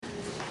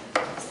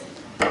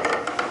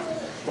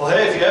Well,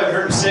 hey, if you haven't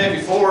heard me say it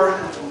before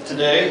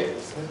today,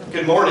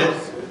 good morning.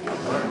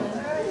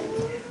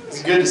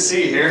 It's good to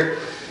see you here.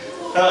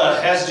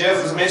 As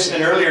Jeff was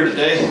mentioning earlier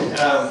today,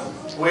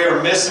 we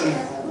are missing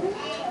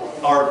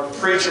our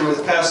preacher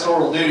with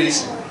pastoral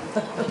duties.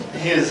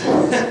 He's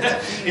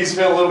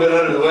been a little bit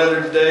under the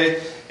weather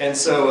today, and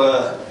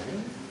so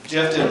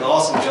Jeff did an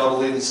awesome job of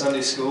leading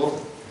Sunday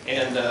school,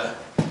 and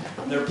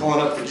they're pulling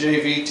up the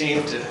JV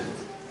team to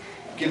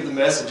give the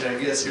message,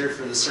 I guess, here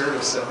for the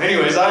service. So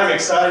anyways, I'm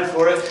excited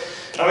for it.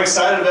 I'm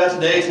excited about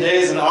today. Today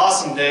is an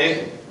awesome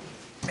day.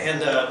 And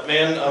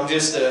man, I'm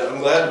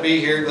glad to be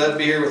here. Glad to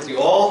be here with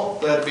you all.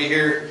 Glad to be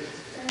here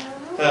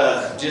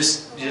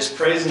just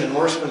praising and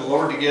worshiping the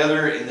Lord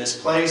together in this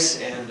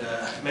place. And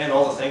man,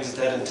 all the things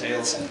that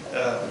entails.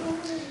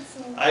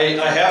 I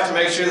have to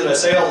make sure that I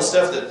say all the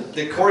stuff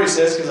that Corey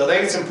says, because I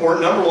think it's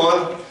important. Number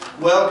one,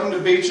 welcome to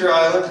Beecher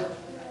Island.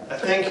 I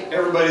think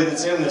everybody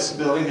that's in this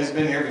building has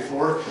been here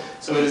before,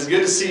 so it is good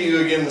to see you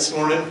again this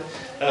morning.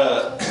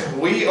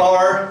 We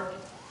are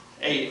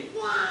a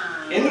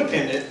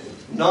independent,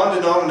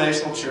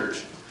 non-denominational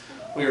church.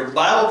 We are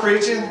Bible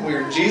preaching, we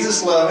are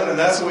Jesus loving, and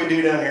that's what we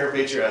do down here at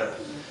Beecher Island.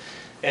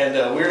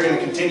 And we're going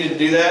to continue to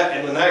do that,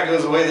 and when that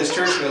goes away, this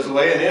church goes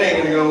away, and it ain't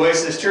going to go away,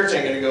 so this church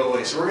ain't going to go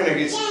away. So we're going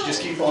to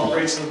just keep on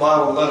preaching the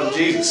Bible and loving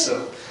Jesus.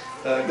 So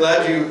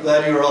glad you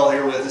are all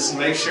here with us, and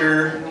make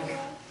sure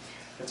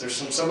if there's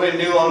somebody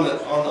new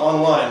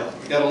online,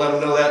 we got to let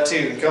them know that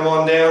too. And come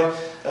on down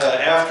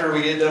after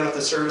we get done with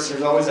the service.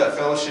 There's always that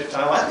fellowship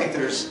time. I think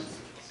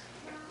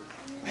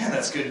man,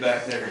 that's good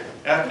back there.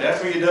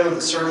 After we get done with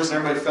the service and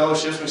everybody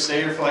fellowships, we stay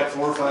here for like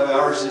 4 or 5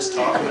 hours just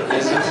talking to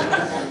business.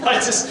 I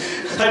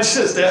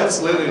just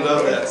absolutely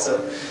love that.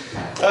 So,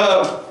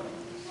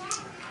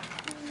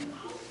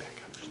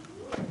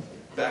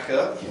 back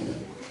up.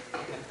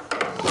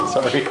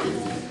 Sorry.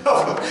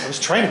 I was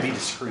trying to be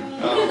discreet.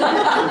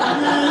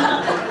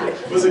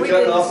 Was it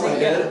cutting off my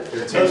head? I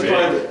was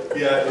trying to,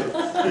 yeah,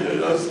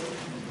 I was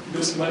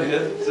missing my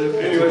head. So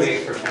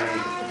anyways.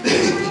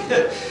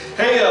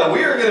 Hey,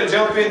 we are going to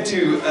jump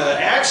into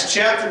Acts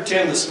chapter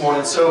 10 this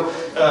morning. So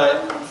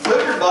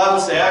flip your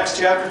Bibles to Acts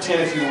chapter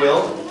 10, if you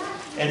will.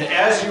 And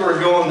as you are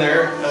going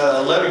there,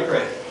 let me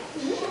pray.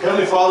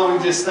 Heavenly Father, we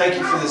just thank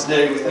you for this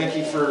day. We thank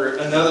you for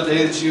another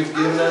day that you've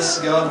given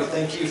us. God, we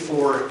thank you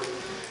for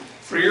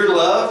your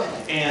love,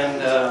 and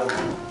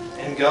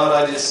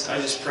God, I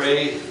just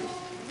pray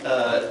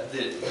that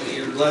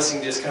your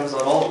blessing just comes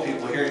on all the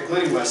people here,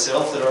 including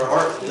myself, that our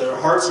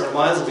hearts and our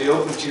minds will be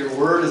open to your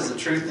word as the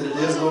truth that it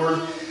is,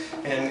 Lord.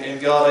 And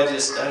God, I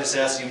just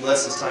ask you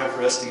bless this time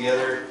for us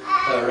together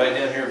right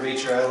down here at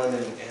Beecher Island,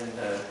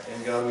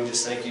 and God, we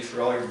just thank you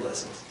for all your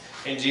blessings.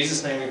 In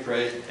Jesus' name we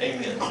pray,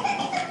 amen.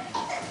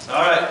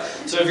 All right,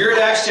 so if you're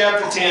at Acts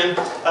chapter 10,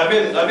 I've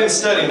been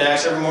studying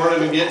Acts every morning. I've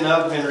been getting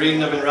up, I've been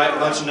reading, I've been writing a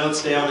bunch of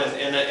notes down,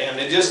 and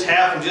it just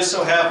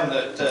so happened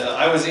that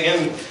I was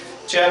in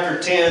chapter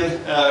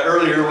 10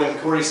 earlier when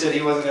Corey said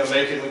he wasn't going to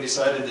make it, and we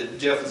decided that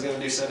Jeff was going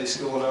to do Sunday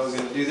school and I was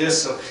going to do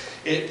this. So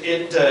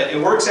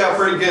it works out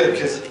pretty good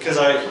because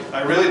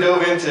I really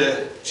dove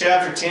into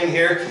chapter 10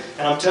 here,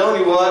 and I'm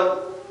telling you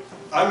what,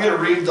 I'm going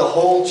to read the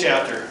whole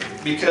chapter,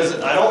 because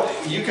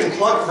you can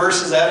pluck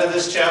verses out of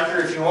this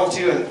chapter if you want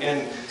to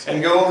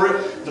and go over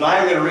it, but I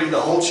am going to read the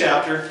whole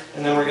chapter,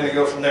 and then we're going to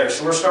go from there.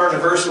 So we're starting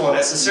at verse 1.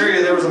 At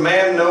Caesarea there was a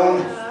man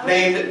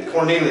named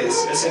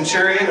Cornelius, a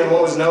centurion in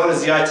what was known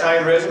as the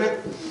Italian regiment.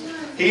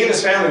 He and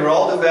his family were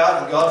all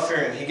devout and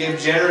God-fearing. He gave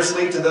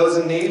generously to those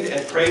in need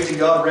and prayed to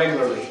God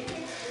regularly.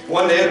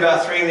 One day at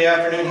about 3 in the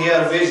afternoon he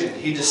had a vision.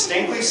 He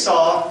distinctly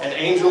saw an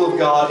angel of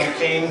God who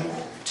came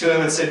to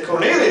him and said,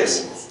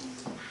 "Cornelius!"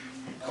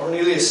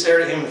 Cornelius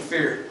stared at him in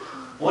fear.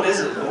 "What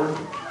is it, Lord?"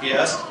 he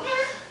asked.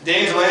 The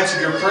angel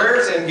answered, "Your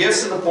prayers and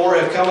gifts to the poor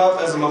have come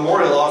up as a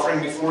memorial offering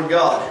before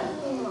God.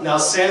 Now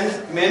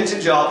send men to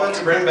Joppa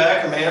to bring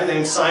back a man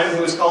named Simon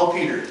who is called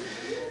Peter.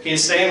 He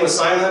is staying with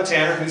Simon the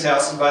tanner, whose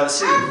house is by the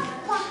sea."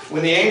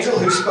 When the angel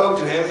who spoke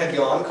to him had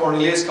gone,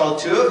 Cornelius called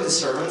 2 of his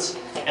servants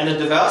and a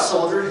devout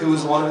soldier who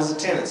was one of his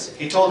attendants.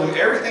 He told them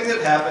everything that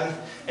happened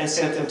and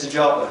sent them to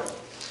Joppa.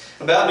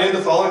 About noon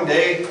the following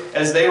day,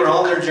 as they were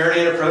on their journey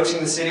and approaching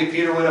the city,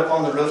 Peter went up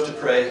on the roof to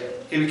pray.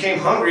 He became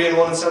hungry and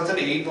wanted something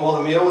to eat, and while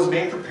the meal was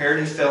being prepared,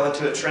 he fell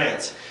into a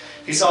trance.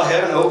 He saw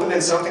heaven opened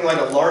and something like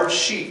a large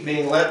sheet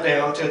being let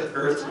down to the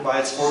earth by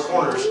its 4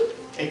 corners.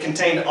 It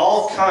contained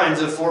all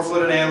kinds of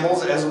 4-footed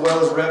animals, as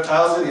well as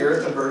reptiles of the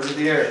earth and birds of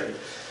the air.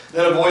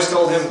 Then a voice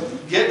told him,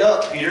 "Get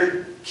up,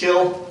 Peter,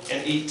 kill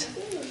and eat."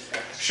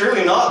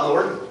 "Surely not,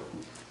 Lord,"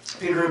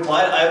 Peter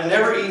replied. "I have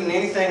never eaten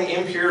anything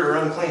impure or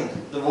unclean."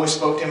 The voice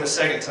spoke to him a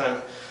second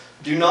time.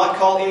 "Do not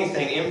call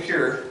anything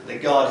impure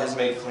that God has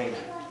made clean."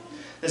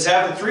 This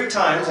happened 3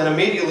 times, and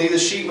immediately the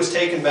sheet was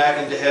taken back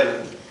into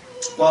heaven.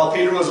 While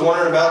Peter was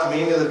wondering about the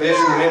meaning of the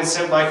vision, the men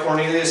sent by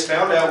Cornelius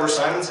found out where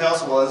Simon's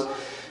house was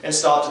and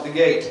stopped at the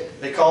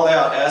gate. They called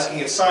out, asking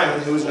if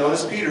Simon, who was known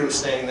as Peter, was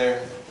staying there.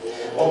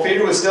 While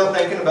Peter was still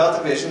thinking about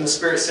the vision, the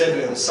Spirit said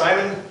to him,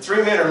 "Simon,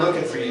 3 men are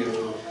looking for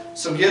you.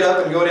 So get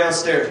up and go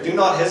downstairs. Do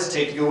not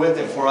hesitate to go with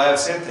them, for I have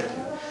sent them."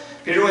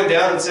 Peter went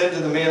down and said to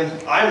the men,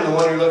 "I am the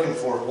one you're looking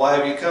for. Why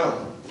have you come?"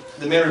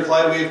 The men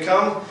replied, "We have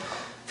come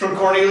from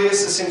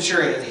Cornelius the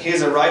centurion. He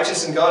is a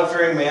righteous and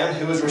God-fearing man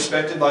who is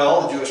respected by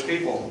all the Jewish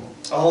people.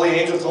 A holy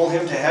angel told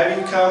him to have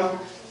you come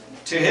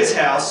to his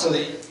house so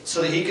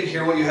that he could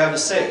hear what you have to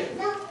say."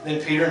 Then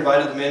Peter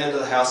invited the men into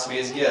the house to be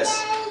his guests.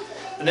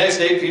 The next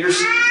day Peter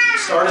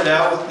started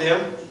out with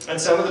them, and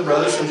some of the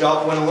brothers from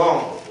Joppa went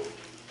along.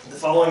 The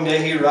following day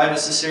he arrived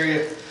at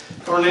Caesarea.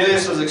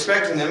 Cornelius was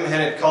expecting them and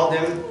had called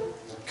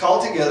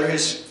together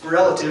his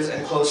relatives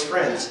and close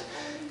friends.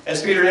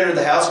 As Peter entered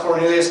the house,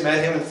 Cornelius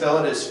met him and fell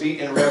at his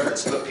feet in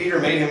reverence. But Peter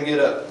made him get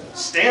up.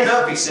 "Stand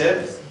up," he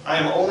said. "I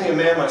am only a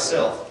man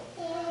myself."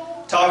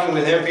 Talking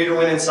with him, Peter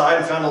went inside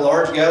and found a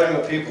large gathering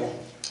of people.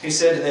 He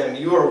said to them,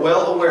 "You are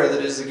well aware that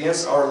it is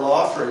against our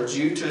law for a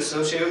Jew to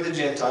associate with a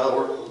Gentile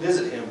or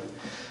visit him.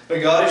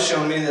 But God has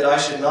shown me that I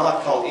should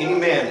not call any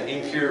man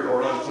impure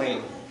or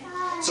unclean.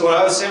 So when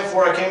I was sent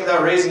for, I came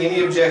without raising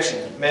any objection.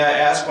 May I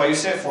ask why you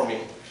sent for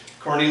me?"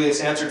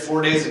 Cornelius answered,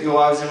 4 days ago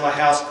I was in my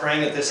house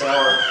praying at this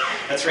hour,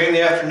 at 3 in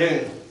the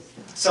afternoon.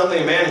 Suddenly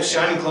a man in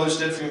shining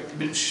clothes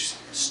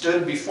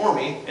stood before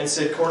me and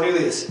said,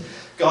 "Cornelius,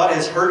 God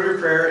has heard your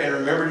prayer and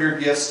remembered your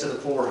gifts to the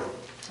poor.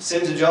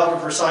 Send to Joppa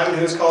for Simon,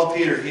 who is called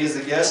Peter. He is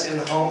the guest in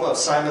the home of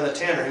Simon the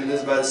tanner, who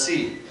lives by the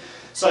sea."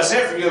 So I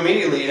sent for you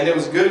immediately, and it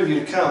was good of you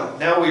to come.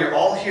 Now we are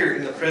all here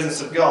in the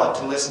presence of God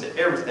to listen to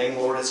everything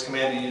the Lord has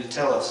commanded you to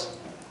tell us.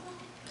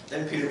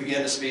 Then Peter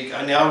began to speak.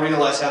 "I now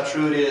realize how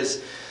true it is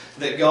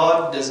that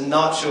God does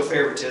not show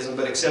favoritism,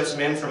 but accepts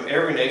men from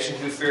every nation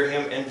who fear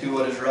him and do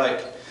what is right.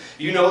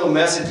 You know the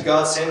message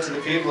God sent to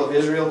the people of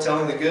Israel,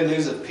 telling the good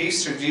news of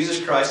peace through Jesus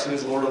Christ, who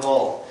is Lord of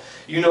all.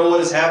 You know what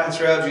has happened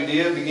throughout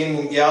Judea, beginning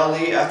in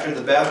Galilee after the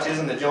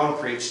baptism that John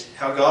preached,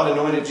 how God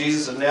anointed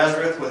Jesus of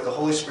Nazareth with the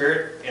Holy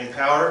Spirit and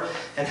power,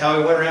 and how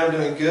he went around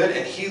doing good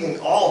and healing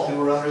all who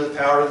were under the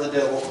power of the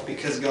devil,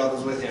 because God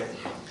was with him.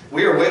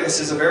 We are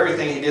witnesses of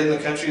everything he did in the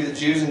country of the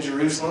Jews in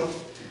Jerusalem.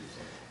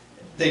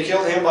 They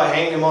killed him by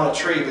hanging him on a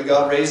tree, but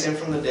God raised him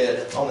from the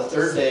dead on the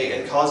third day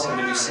and caused him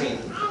to be seen.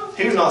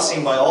 He was not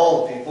seen by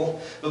all the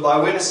people, but by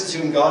witnesses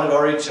whom God had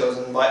already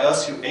chosen, by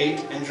us who ate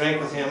and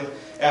drank with him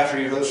after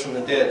he rose from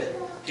the dead.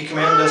 He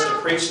commanded us to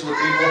preach to the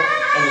people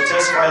and to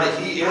testify that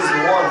he is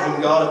the one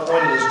whom God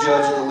appointed as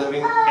judge of the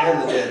living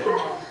and the dead.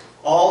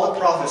 All the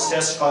prophets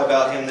testify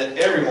about him, that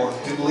everyone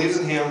who believes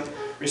in him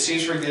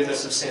receives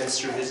forgiveness of sins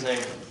through his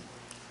name."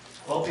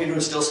 While Peter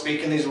was still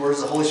speaking these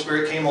words, the Holy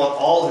Spirit came on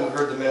all who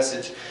heard the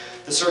message.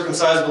 The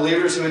circumcised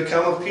believers who had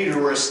come with Peter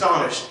were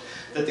astonished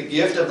that the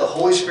gift of the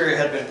Holy Spirit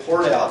had been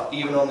poured out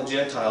even on the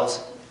Gentiles,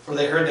 for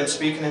they heard them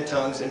speaking in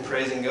tongues and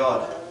praising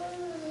God.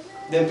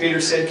 Then Peter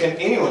said, "Can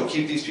anyone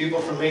keep these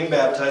people from being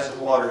baptized with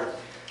water?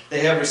 They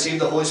have received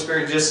the Holy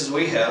Spirit just as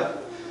we have."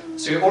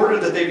 So he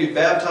ordered that they be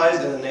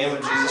baptized in the name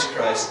of Jesus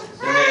Christ.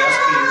 Then they asked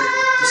Peter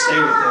to stay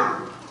with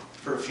them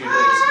for a few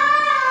days.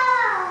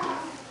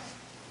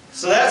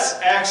 So that's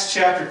Acts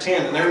chapter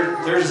 10. And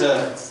there's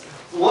a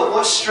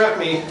what struck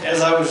me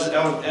as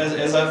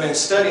I've been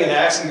studying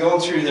Acts and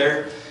going through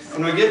there.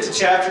 When we get to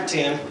chapter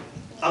 10,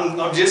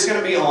 I'm just going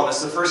to be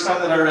honest. The first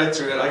time that I read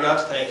through it, I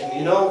got to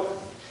thinking,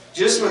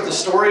 just with the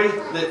story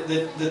that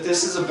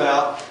this is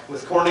about,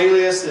 with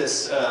Cornelius,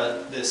 this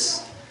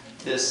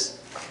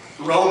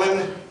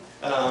Roman,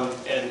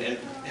 and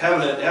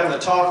having a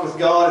talk with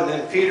God, and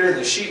then Peter and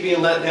the sheep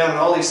being let down, and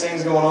all these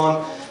things going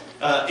on,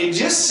 it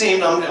just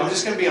seemed, I'm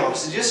just going to be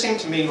honest, it just seemed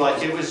to me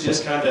like it was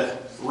just kind of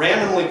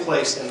randomly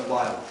placed in the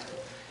Bible.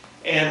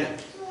 And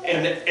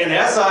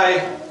as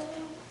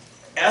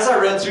I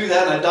read through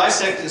that and I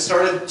dissected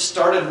and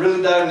started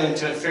really diving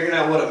into it, figuring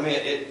out what it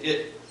meant,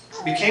 it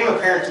became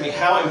apparent to me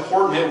how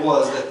important it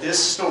was that this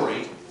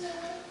story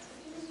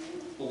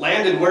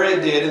landed where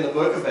it did in the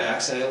book of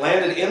Acts, and it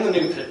landed in the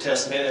New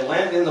Testament, it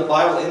landed in the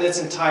Bible in its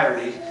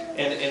entirety,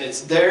 and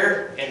it's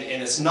there,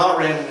 and it's not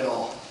random at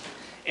all.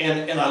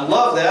 And I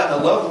love that, and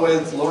I love the way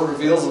that the Lord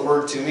reveals the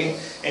Word to me.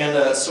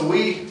 And so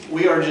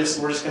we're just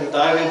going to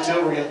dive into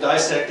it, we're going to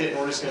dissect it, and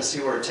we're just going to see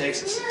where it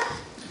takes us.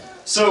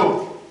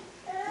 So,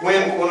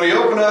 when we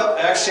open up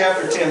Acts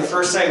chapter 10, the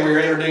first thing we were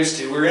introduced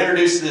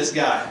to this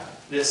guy.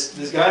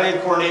 This guy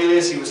named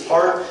Cornelius. He was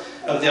part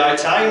of the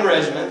Italian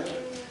regiment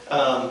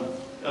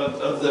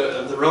of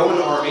the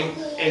Roman army,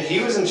 and he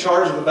was in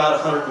charge of about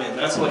 100 men.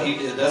 That's what he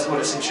did. That's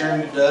what a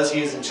centurion does.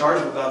 He is in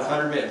charge of about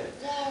 100 men.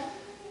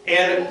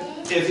 And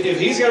if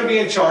he's going to be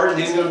in charge, and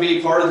he's going to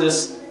be part of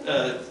this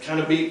kind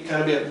of be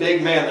a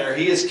big man there,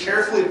 he is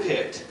carefully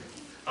picked.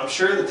 I'm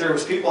sure that there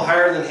was people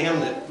higher than him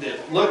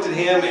that looked at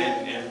him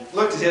and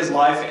looked at his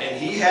life, and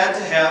he had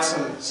to have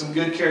some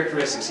good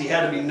characteristics. He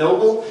had to be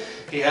noble.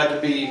 He had to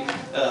be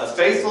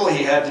faithful.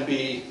 He had to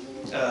be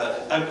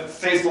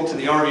faithful to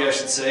the army, I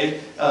should say.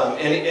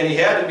 And he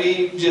had to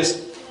be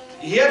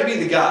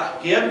the guy.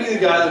 He had to be the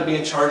guy that would be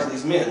in charge of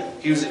these men.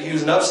 He was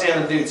an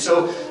upstanding dude.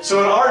 So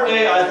in our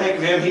day, I think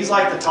of him, he's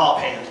like the top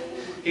hand.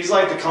 he's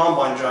like the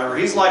combine driver.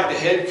 He's like the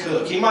head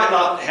cook. He might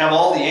not have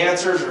all the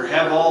answers or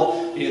have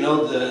all,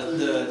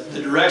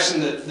 the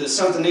direction that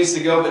something needs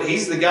to go, but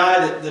he's the guy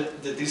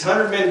that these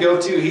 100 men go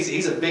to.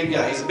 He's a big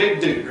guy. He's a big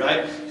dude,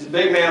 right? He's a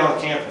big man on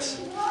campus.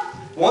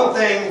 One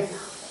thing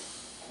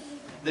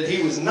that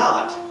he was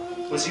not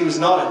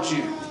a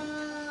Jew.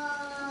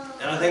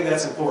 And I think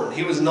that's important.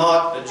 He was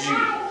not a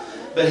Jew.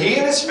 But he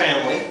and his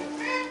family,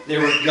 they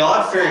were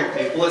God-fearing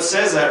people. It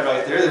says that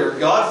right there. They were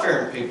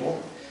God-fearing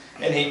people.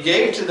 And he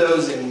gave to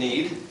those in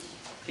need.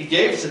 He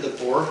gave to the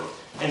poor.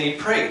 And he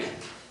prayed.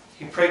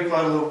 He prayed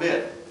quite a little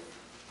bit.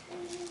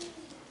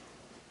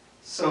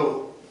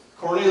 So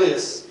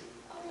Cornelius,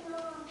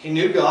 he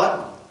knew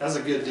God. That's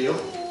a good deal.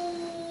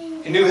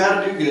 He knew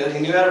how to do good.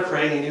 He knew how to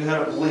pray. And he knew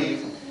how to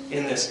believe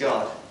in this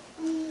God.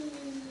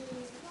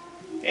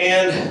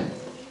 And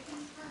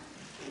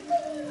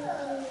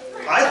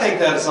I think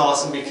that is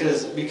awesome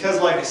because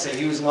like I say,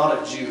 he was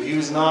not a Jew. He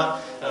was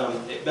not,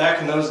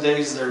 back in those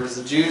days there was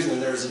the Jews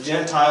and there was the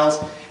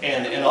Gentiles,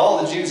 and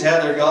all the Jews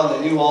had their God,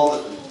 and they knew all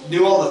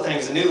the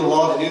things. They knew the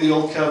law, they knew the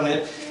old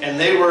covenant, and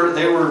they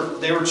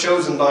were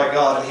chosen by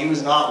God, and he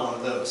was not one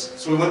of those.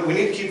 So we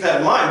need to keep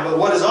that in mind. But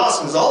what is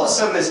awesome is all of a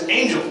sudden this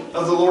angel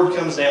of the Lord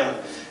comes down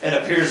and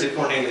appears to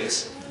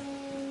Cornelius.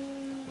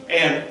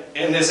 And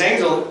this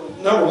angel,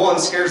 number one,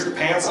 scares the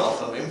pants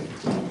off of him.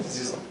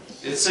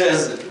 It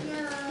says that,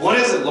 "What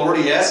is it, Lord?"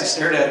 he asked. He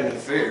stared at him in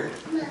fear.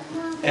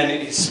 And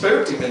he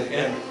spooked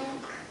him.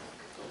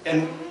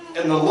 And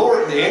the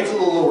Lord, the angel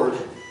of the Lord,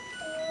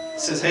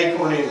 says, "Hey,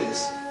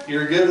 Cornelius,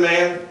 you're a good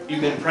man.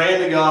 You've been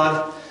praying to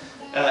God.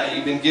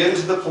 You've been giving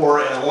to the poor.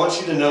 And I want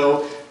you to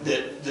know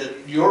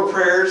that your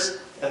prayers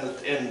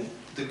and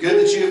the good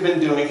that you have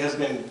been doing has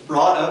been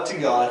brought up to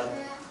God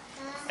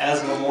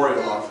as a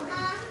memorial offering."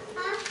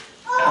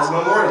 As a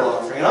memorial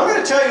offering. And I'm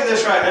going to tell you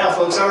this right now,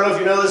 folks. I don't know if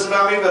you know this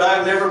about me, but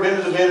I've never been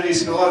to divinity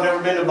school. I've never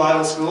been to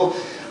Bible school.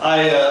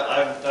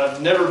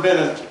 I've never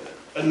been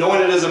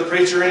anointed as a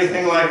preacher or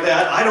anything like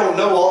that. I don't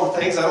know all the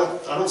things. I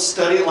don't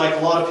study it like a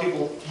lot of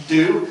people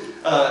do.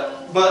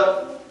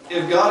 But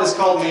if God has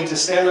called me to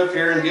stand up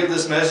here and give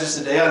this message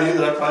today, I knew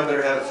that I probably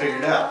better have it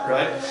figured out,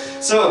 right?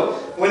 So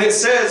when it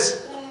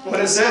says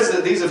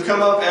that these have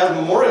come up as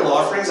memorial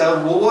offerings,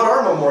 well, what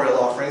are memorial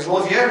offerings?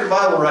 Well, if you have your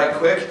Bible right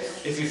quick,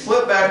 if you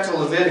flip back to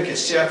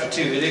Leviticus chapter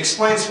 2, it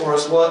explains for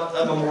us what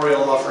a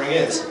memorial offering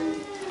is.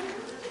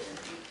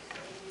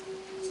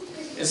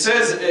 It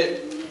says,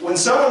 when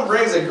someone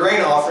brings a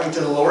grain offering to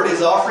the Lord,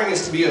 his offering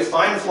is to be a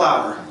fine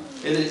flour.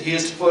 He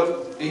is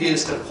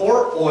to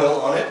pour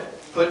oil on it,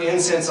 put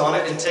incense on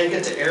it, and take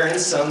it to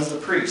Aaron's sons, the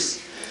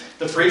priests.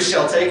 The priest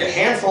shall take a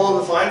handful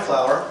of the fine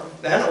flour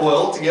and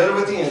oil together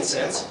with the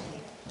incense,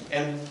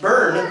 and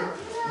burn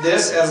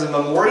this as a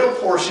memorial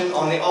portion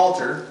on the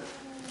altar,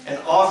 an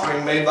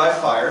offering made by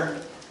fire,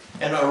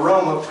 an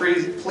aroma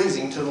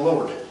pleasing to the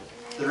Lord.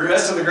 The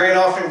rest of the grain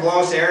offering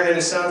belongs to Aaron and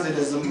his sons. It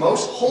is the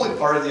most holy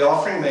part of the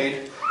offering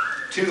made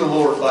to the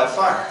Lord by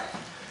fire.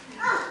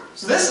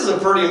 So this is a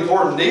pretty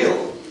important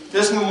deal.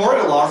 This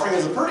memorial offering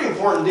is a pretty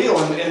important deal.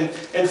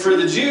 And for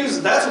the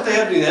Jews, that's what they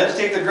had to do. They had to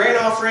take the grain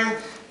offering,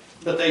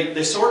 but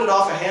they sorted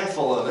off a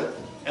handful of it,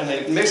 and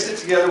they mixed it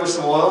together with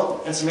some oil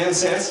and some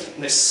incense,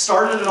 and they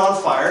started it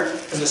on fire,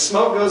 and the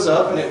smoke goes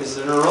up, and it was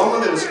an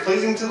aroma that was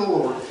pleasing to the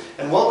Lord.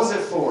 And what was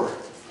it for?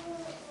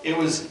 It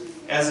was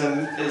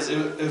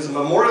it was a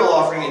memorial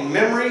offering in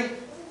memory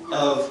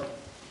of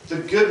the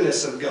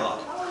goodness of God.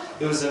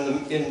 It was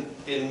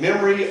in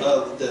memory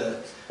of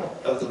the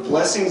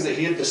blessings that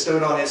He had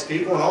bestowed on His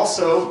people, and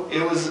also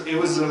it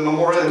was a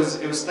memorial.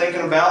 It was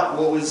thinking about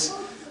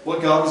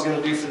what God was going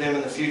to do for them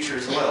in the future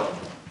as well.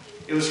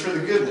 It was for the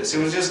goodness.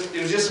 It was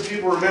just so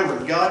people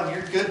remembered, God,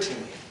 you're good to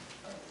me.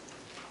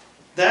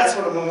 That's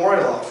what a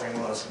memorial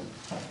offering was.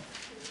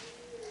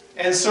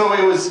 And so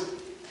it was,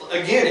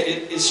 again,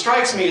 it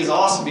strikes me as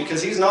awesome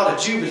because he's not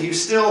a Jew, but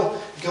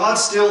God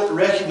still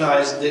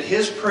recognized that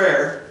his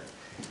prayer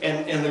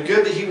and the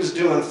good that he was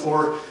doing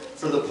for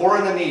the poor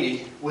and the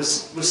needy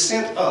was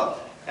sent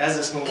up as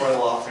this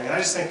memorial offering. And I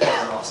just think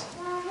that was awesome.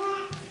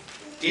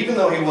 Even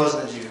though he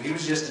wasn't a Jew, he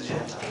was just a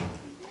Gentile.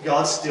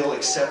 God still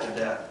accepted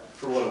that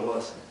for what it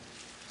was.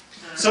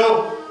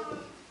 So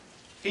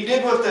he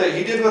did what the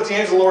angel of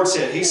the Lord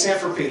said. He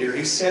sent for Peter.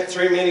 He sent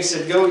 3 men. He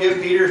said, "Go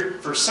give Peter."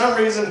 For some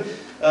reason,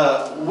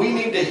 we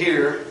need to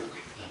hear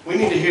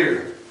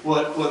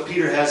what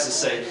Peter has to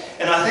say.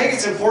 And I think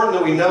it's important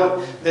that we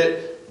note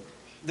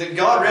that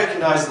God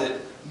recognized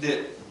that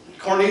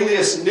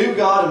Cornelius knew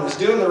God and was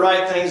doing the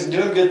right things and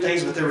doing good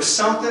things, but there was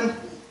something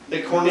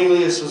that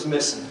Cornelius was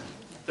missing.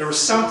 There was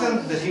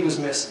something that he was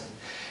missing.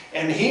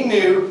 And he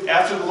knew,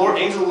 after the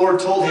angel of the Lord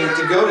told him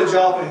to go to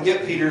Joppa and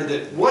get Peter,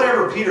 that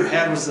whatever Peter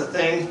had was the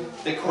thing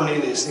that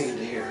Cornelius needed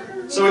to hear.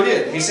 So he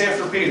did. He sent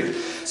for Peter.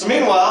 So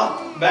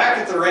meanwhile, back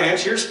at the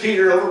ranch, here's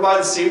Peter over by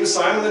the sea with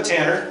Simon the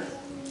tanner.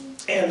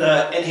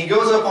 And he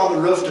goes up on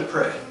the roof to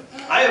pray.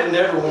 I have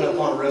never went up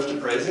on a roof to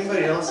pray. Is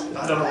anybody else?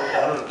 I don't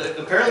know.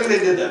 Apparently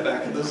they did that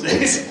back in those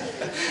days.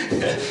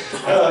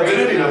 But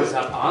anyway. I was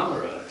up on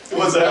the roof.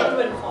 What's that?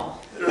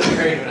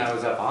 prayed when I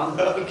was up on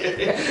the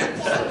Okay.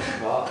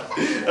 box.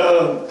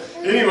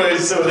 Anyway,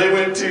 so they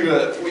went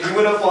to, he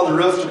went up on the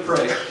roof to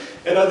pray.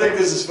 And I think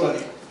this is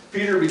funny.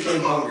 Peter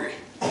became hungry.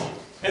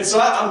 And so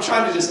I'm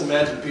trying to just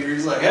imagine Peter.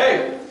 He's like,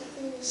 hey,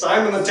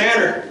 Simon the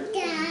Tanner,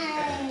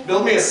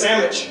 build me a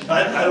sandwich.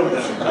 I don't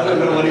know. I don't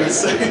know what he was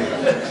saying.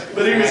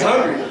 But he was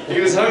hungry. He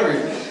was hungry.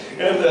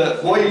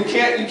 And boy, you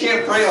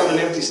can't pray on an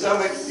empty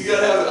stomach. You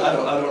gotta have it. I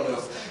don't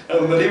know.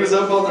 But he was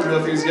up on the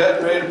roof. He was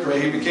getting ready to pray.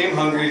 He became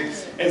hungry.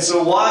 And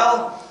so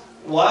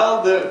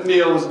while the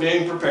meal was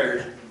being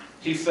prepared,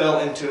 he fell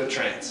into a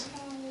trance.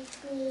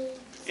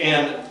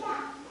 And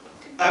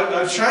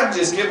I was trying to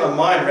just get my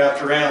mind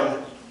wrapped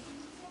around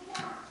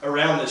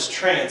this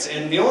trance.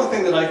 And the only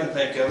thing that I can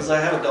think of is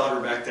I have a daughter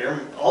back there.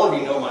 All of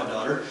you know my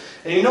daughter.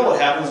 And you know what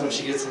happens when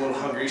she gets a little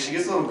hungry. She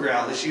gets a little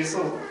growly. She gets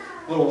a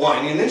little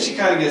whiny. And then she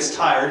kind of gets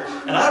tired.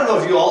 And I don't know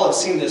if you all have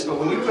seen this, but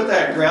when you put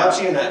that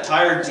grouchy and that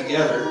tired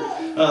together,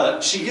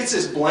 she gets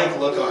this blank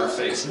look on her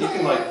face. And you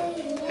can like,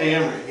 hey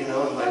Emery, you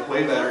know, and like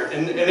wave at her.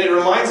 And it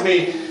reminds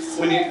me,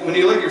 when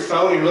you look at your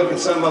phone, you're looking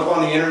something up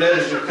on the internet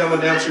as you're coming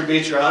down through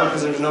Beecher Island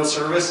because there's no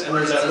service, and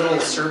there's that little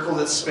circle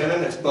that's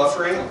spinning, it's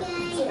buffering.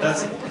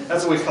 That's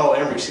what we call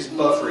Emery. She's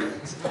buffering.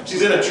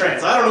 She's in a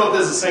trance. I don't know if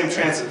this is the same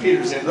trance that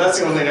Peter's in, but that's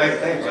the only thing I can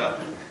think about.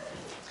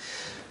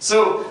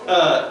 So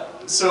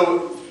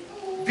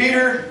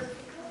Peter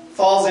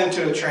falls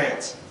into a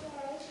trance,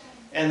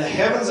 and the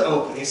heavens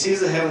open. He sees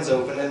the heavens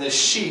open, and this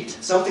sheet,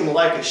 something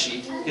like a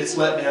sheet, gets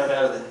let down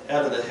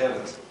out of the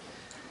heavens.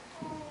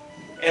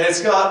 And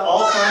it's got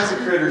all kinds of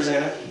critters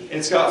in it.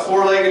 It's got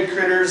four-legged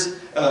critters.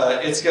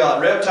 It's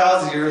got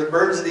reptiles of the earth,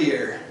 birds of the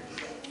air.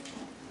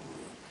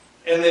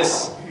 And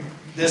this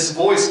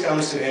voice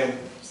comes to him,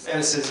 and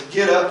it says,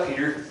 "Get up,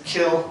 Peter,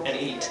 kill and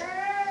eat."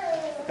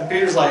 And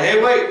Peter's like, "Hey,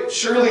 wait,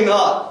 surely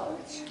not.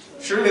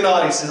 Surely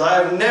not." He says, "I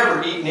have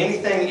never eaten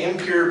anything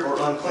impure or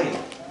unclean."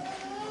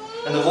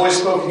 And the voice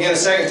spoke again a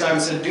second time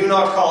and said, "Do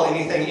not call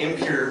anything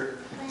impure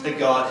that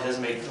God has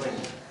made clean."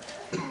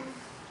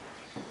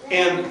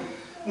 And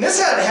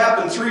this had to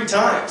happen 3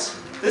 times.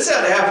 This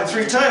had to happen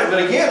 3 times. But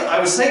again, I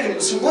was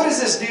thinking, so what is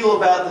this deal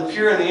about the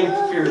pure and the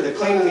impure, the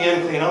clean and the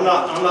unclean? I'm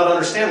not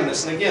understanding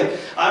this. And again,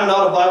 I'm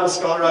not a Bible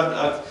scholar.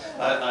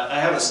 I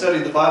haven't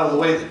studied the Bible the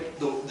way that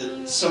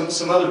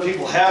some other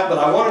people have, but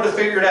I wanted to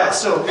figure it out.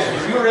 So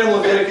if you were in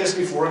Leviticus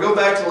before, go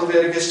back to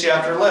Leviticus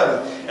chapter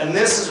 11. And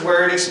this is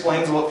where it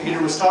explains what Peter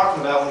was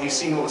talking about when he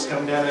seen what was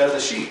coming down out of the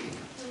sheet.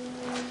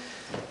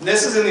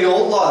 This is in the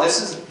old law.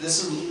 This is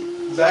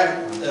back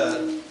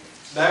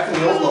in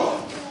the old law,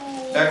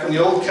 back in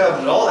the old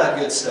covenant, all that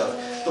good stuff.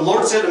 The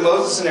Lord said to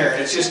Moses and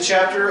Aaron, it's just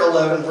chapter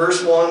 11,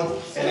 verse 1,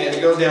 and it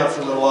goes down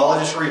for a little while. I'll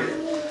just read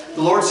it.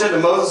 The Lord said to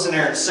Moses and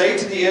Aaron, "Say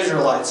to the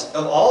Israelites,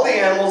 of all the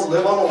animals that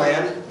live on the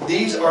land,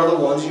 these are the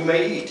ones you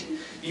may eat.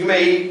 You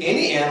may eat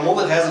any animal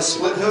that has a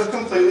split hoof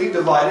completely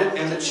divided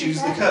and that chews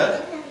the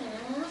cud.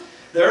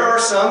 There are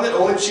some that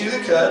only chew the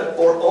cud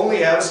or only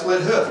have a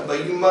split hoof,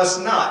 but you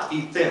must not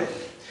eat them.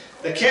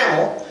 The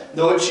camel,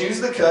 though it chews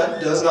the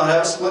cud, does not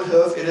have a split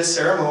hoof. It is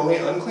ceremonially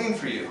unclean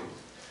for you.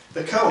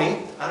 The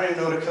coney, I don't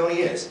even know what a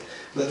coney is,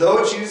 but though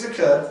it chews the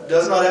cud,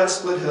 does not have a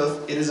split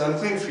hoof. It is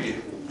unclean for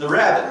you. The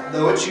rabbit,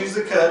 though it chews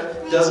the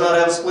cud, does not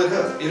have a split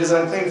hoof. It is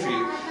unclean for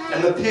you.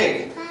 And the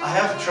pig, I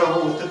have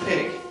trouble with the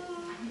pig.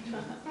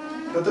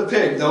 But the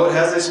pig, though it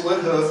has a split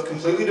hoof,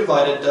 completely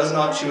divided, does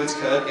not chew its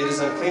cud. It is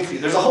unclean for you."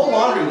 There's a whole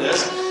laundry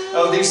list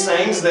of these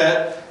things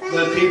that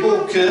the people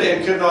could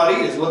and could not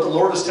eat. Is what the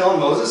Lord was telling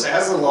Moses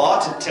as the law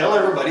to tell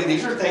everybody,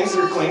 these are things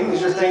that are clean,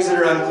 these are things that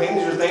are unclean,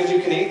 these are things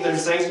you can eat, and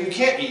there's things you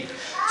can't eat.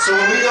 So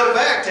when we go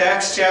back to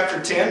Acts chapter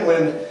 10,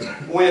 when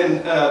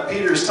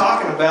Peter's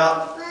talking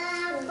about,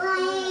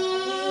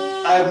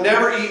 "I've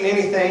never eaten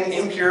anything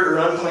impure or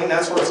unclean,"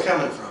 that's where it's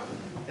coming from.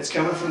 It's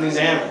coming from these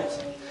animals.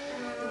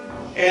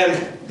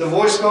 And the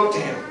voice spoke to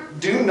him,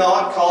 "Do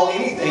not call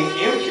anything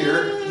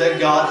impure that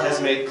God has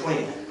made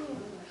clean."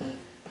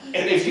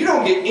 And if you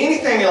don't get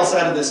anything else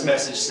out of this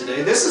message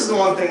today, this is the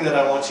one thing that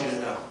I want you to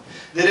know.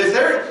 That if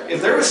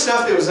there was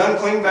stuff that was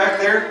unclean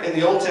back there in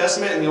the Old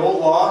Testament and the Old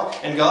Law,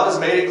 and God has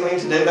made it clean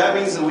today, that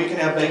means that we can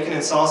have bacon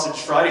and sausage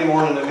Friday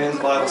morning at men's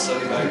Bible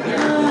study back there.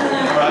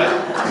 Alright?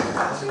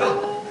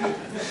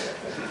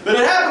 But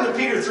it happened to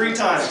Peter 3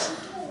 times.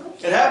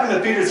 It happened to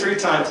Peter 3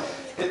 times.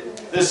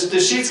 The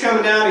sheet's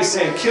coming down, he's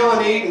saying, "Kill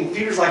and eat," and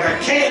Peter's like, "I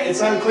can't,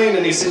 it's unclean."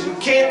 And he says, "You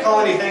can't call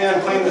anything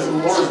unclean that the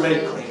Lord has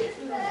made clean."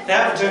 It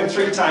happened to him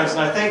 3 times,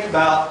 and I think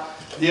about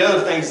the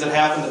other things that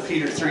happened to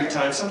Peter 3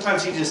 times.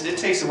 Sometimes it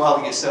takes a while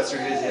to get stuff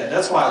through his head.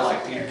 That's why I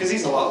like Peter, because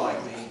he's a lot like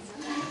me.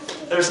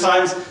 There's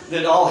times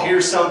that I'll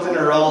hear something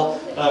or I'll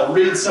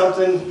read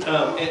something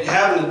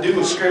having to do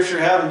with Scripture,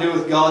 having to do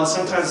with God, and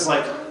sometimes it's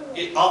like,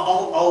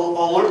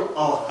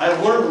 I've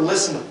learned to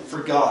listen for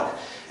God.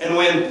 And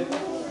when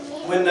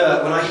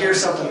I hear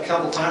something a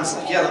couple times, it's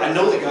like, yeah, I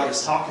know that God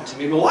is talking to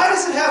me, but why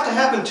does it have to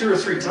happen 2 or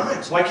 3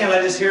 times? Why can't I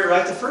just hear it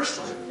right the first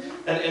time?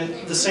 And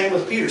the same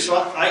with Peter. So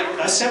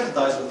I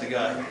sympathize with the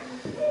guy.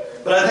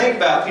 But I think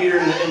about Peter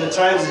and the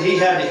times that he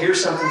had to hear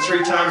something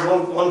 3 times.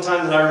 One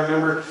time that I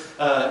remember,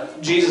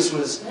 Jesus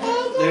was,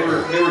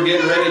 they were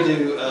getting ready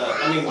to,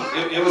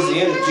 it was the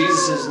end of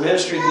Jesus'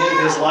 ministry, the end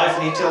of his life,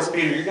 and he tells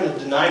Peter, you're going to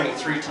deny me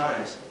 3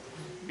 times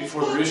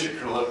before the rooster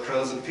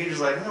crows. And Peter's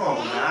like, no,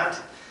 I'm not.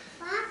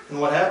 And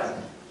what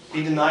happened?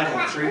 He denied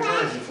him 3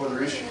 times before the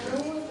rooster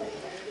crowed.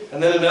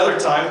 And then another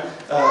time,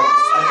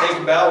 I think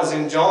about was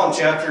in John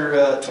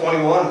chapter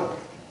 21.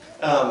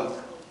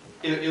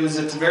 It was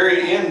at the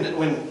very end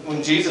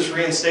when Jesus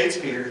reinstates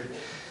Peter.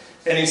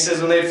 And he says,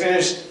 when they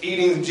finished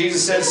eating,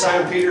 Jesus said to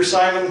Simon Peter,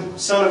 Simon,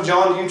 son of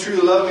John, do you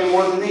truly love me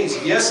more than these?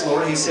 Yes,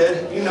 Lord, he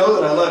said, you know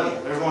that I love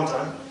you. There's one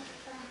time.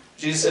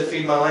 Jesus said,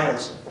 feed my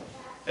lambs.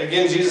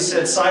 Again, Jesus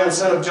said, Simon,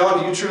 son of John,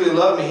 do you truly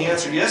love me? He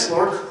answered, yes,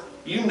 Lord,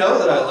 you know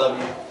that I love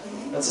you.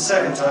 That's the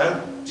second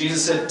time.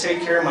 Jesus said,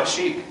 take care of my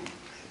sheep.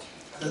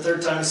 The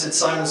third time he said,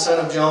 Simon, son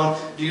of John,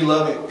 do you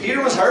love me?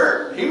 Peter was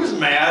hurt. He was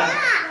mad.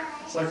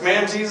 It's like,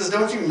 man, Jesus,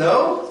 don't you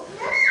know?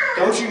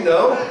 Don't you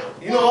know?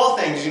 You know all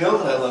things. You know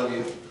that I love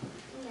you.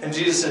 And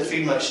Jesus said,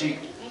 feed my sheep.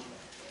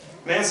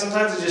 Man,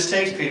 sometimes it just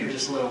takes Peter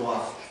just a little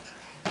while.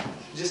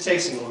 It just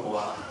takes him a little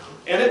while.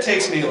 And it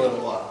takes me a little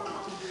while.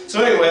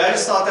 So anyway, I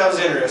just thought that was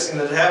interesting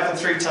that it happened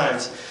 3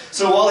 times.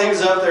 So while he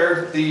was up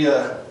there,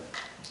 the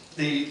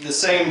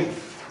same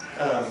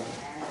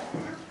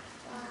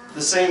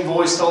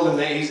voice told him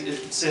that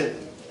it said,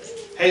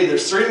 hey,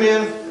 there's 3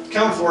 men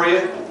come for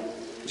you.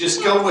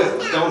 Just go with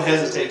them. Don't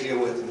hesitate to go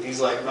with them.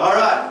 He's like, all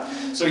right.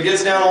 So he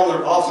gets down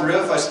off the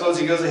roof. I suppose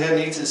he goes ahead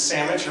and eats his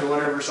sandwich or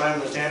whatever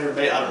Simon the Tanner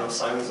made. I don't know if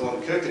Simon's the one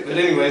who cooked it. But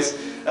anyways,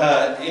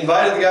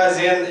 invited the guys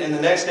in, and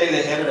the next day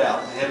they headed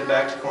out. They headed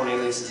back to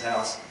Cornelius'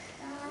 house.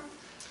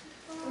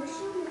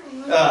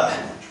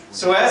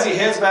 So as he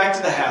heads back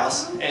to the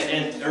house,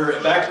 or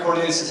back to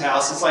Cornelius'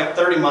 house, it's like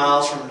 30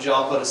 miles from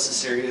Joppa to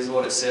Caesarea is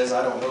what it says.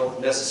 I don't know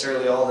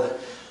necessarily all the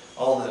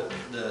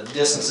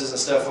distances and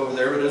stuff over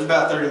there, but it was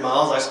about 30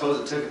 miles. I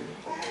suppose it took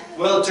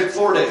 4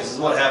 days is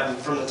what happened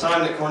from the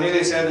time that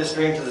Cornelius had this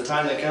dream to the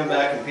time they come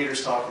back and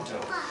Peter's talking to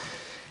him.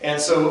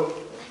 And so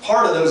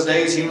part of those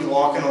days he was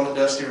walking on the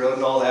dusty road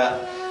and all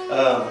that.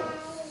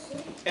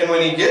 And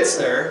when he gets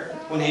there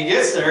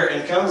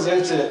and comes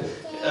into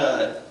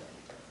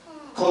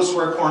close to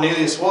where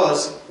Cornelius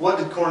was, what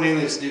did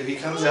Cornelius do? He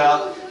comes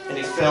out and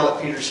he fell at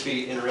Peter's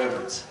feet in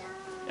reverence.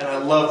 And I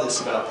love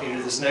this about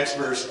Peter. This next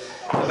verse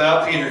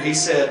about Peter, he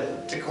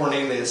said to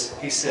Cornelius,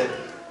 he said,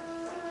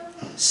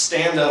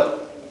 stand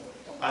up.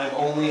 I am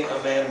only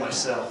a man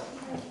myself.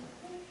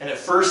 And at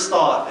first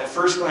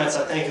glance,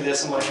 I think of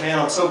this, I'm like, man,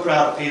 I'm so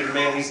proud of Peter,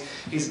 man.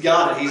 He's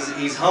got it.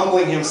 He's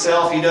humbling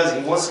himself. He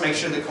wants to make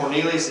sure that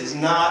Cornelius is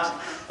not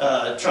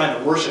trying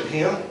to worship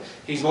him.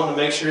 He's wanting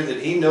to make sure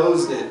that he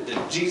knows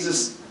that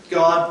Jesus,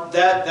 God,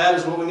 that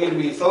is what we need to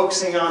be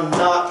focusing on,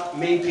 not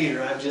me,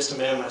 Peter. I'm just a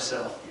man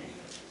myself.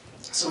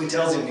 So he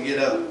tells him to get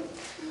up.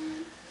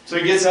 So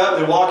he gets up,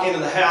 they walk into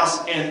the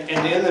house, and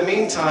in the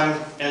meantime,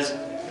 as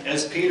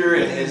Peter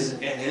and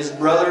his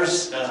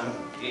brothers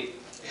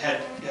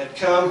had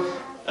come,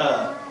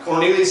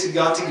 Cornelius had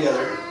got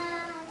together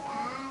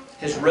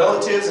his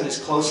relatives and his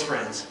close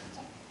friends,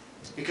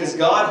 because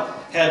God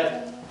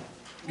had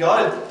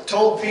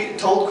told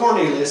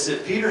Cornelius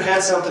that Peter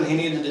had something he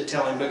needed to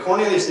tell him, but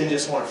Cornelius didn't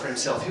just want it for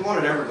himself. He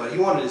wanted everybody. He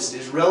wanted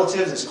his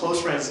relatives, his close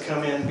friends to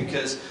come in,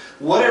 because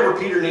whatever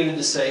Peter needed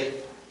to say,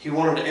 he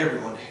wanted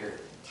everyone to hear it.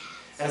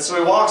 And so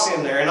he walks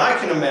in there, and I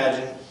can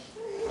imagine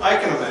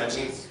that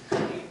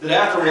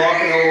after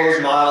walking all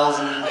those miles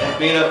and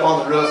being up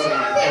on the roof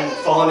and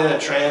falling in a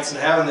trance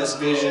and having this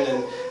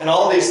vision and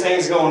all these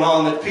things going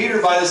on, that Peter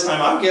by this time,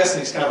 I'm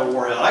guessing he's kind of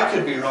wore out. I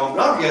could be wrong,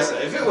 but I'm guessing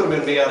if it would have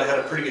been me, I'd have had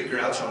a pretty good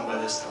grouch on by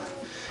this time.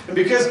 And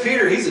because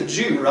Peter, he's a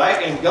Jew,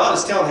 right? And God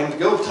is telling him to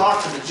go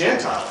talk to the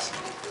Gentiles.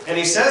 And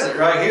he says it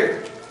right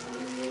here.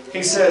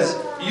 He says,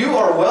 you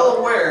are well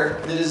aware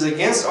that it is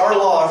against our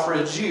law for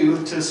a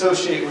Jew to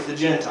associate with the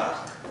Gentile.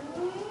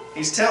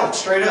 He's telling him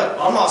straight up,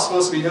 I'm not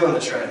supposed to be doing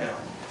this right now.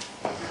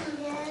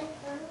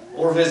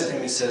 Or visit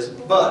him, he says.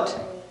 But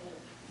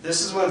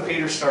this is when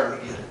Peter's starting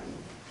to get it.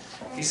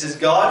 He says,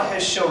 God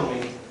has shown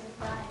me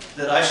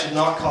that I should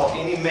not call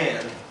any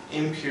man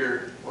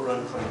impure or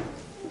unclean.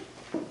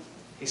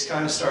 He's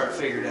kind of starting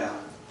to figure it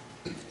out.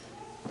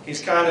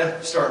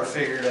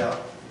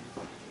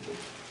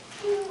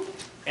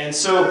 And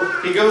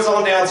so he goes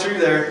on down through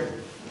there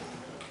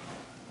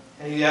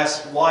and he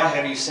asks, why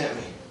have you sent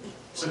me?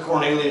 So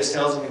Cornelius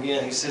tells him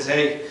again. He says,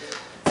 hey,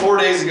 4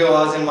 days ago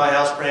I was in my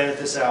house praying at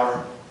this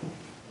hour.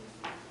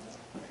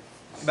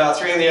 About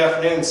 3 in the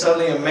afternoon,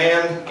 suddenly a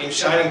man in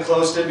shining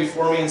clothes stood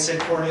before me and said,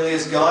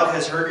 Cornelius, God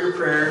has heard your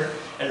prayer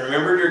and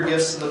remembered your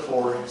gifts to the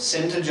poor.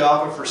 Send to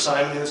Joppa for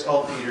Simon, who is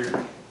called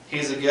Peter. He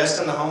is a guest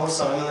in the home of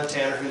Simon the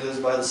Tanner, who lives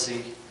by the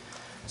sea.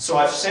 So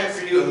I've sent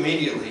for you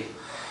immediately,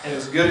 and it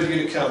was good of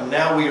you to come.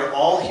 Now we are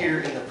all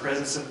here in the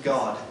presence of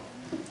God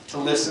to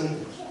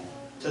listen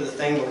to the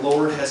thing the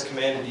Lord has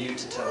commanded you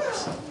to tell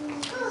us.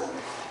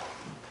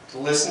 To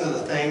listen to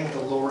the thing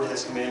the Lord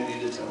has commanded you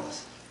to tell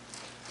us.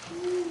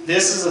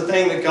 This is the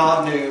thing that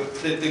God knew,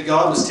 that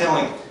God was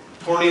telling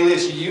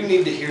Cornelius, you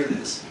need to hear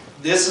this.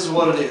 this is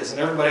what it is. And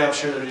everybody, I'm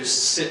sure they're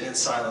just sitting in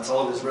silence.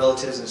 All of his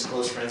relatives and his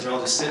close friends are all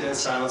just sitting in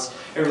silence.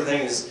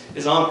 Everything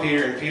is on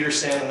Peter, and Peter's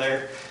standing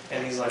there,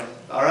 and he's like,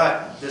 all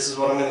right, this is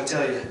what I'm going to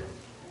tell you.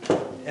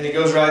 And he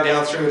goes right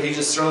down through it. He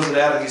just throws it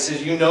at him. He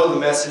says, you know the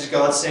message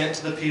God sent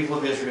to the people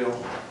of Israel,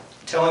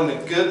 telling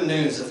the good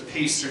news of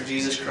peace through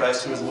Jesus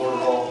Christ, who is Lord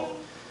of all.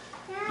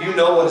 You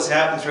know what has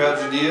happened throughout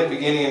Judea,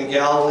 beginning in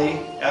Galilee,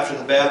 after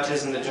the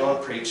baptism that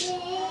John preached.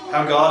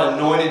 How God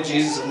anointed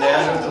Jesus of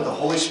Nazareth with the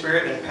Holy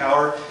Spirit and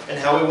power, and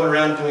how he went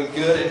around doing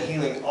good and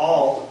healing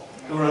all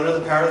who were under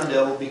the power of the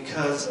devil,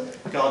 because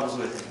God was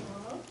with him.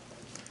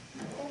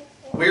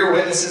 We are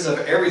witnesses of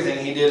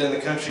everything he did in the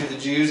country of the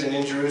Jews and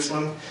in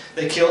Jerusalem.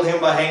 They killed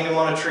him by hanging him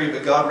on a tree,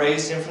 but God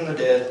raised him from the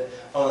dead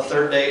on the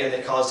third day, and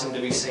they caused him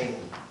to be seen.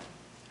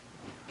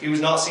 He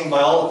was not seen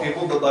by all the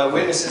people, but by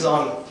witnesses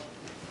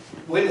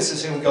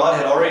whom God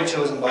had already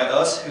chosen, by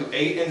us who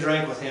ate and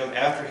drank with him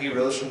after he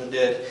rose from the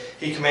dead.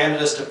 He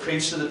commanded us to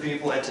preach to the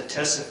people and to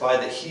testify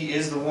that he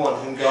is the one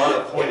whom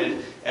God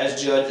appointed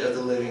as judge of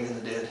the living and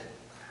the dead.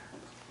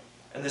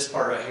 And this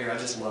part right here, I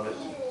just love it.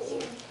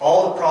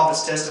 All the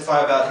prophets testify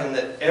about him,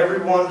 that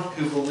everyone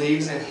who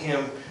believes in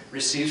him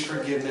receives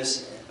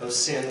forgiveness of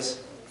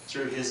sins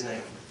through his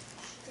name.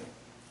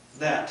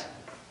 That,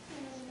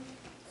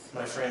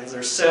 my friends,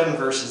 there's 7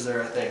 verses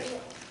there, I think.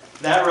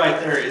 That right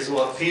there is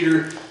what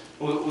Peter,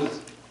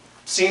 with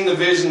seeing the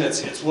vision,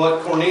 it's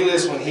what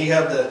Cornelius, when he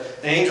had the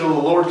angel of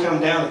the Lord come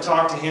down and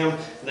talk to him,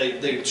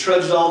 they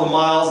trudged all the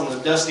miles and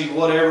the dusty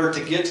whatever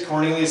to get to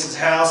Cornelius'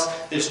 house.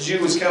 This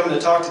Jew was coming to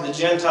talk to the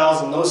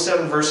Gentiles, and those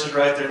 7 verses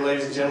right there,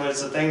 ladies and gentlemen,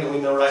 it's the thing that we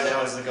know right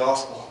now is the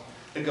gospel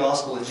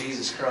of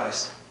Jesus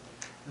Christ.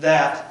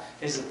 That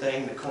is the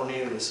thing that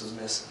Cornelius was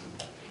missing.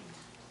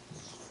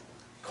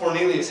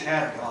 Cornelius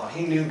had God.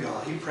 He knew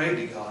God. He prayed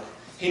to God.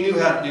 He knew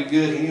how to do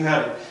good. He knew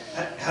how to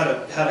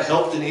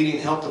help the needy and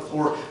help the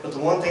poor. But the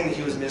one thing that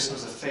he was missing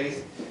was a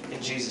faith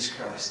in Jesus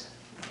Christ.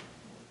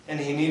 And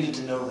he needed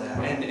to know that.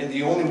 And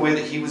the only way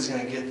that he was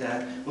going to get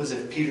that was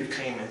if Peter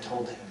came and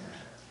told him.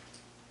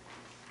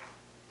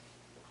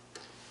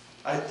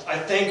 I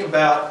think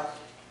about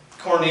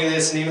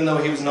Cornelius, and even though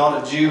he was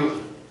not a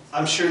Jew,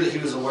 I'm sure that he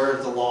was aware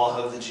of the law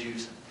of the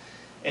Jews.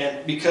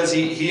 And because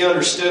he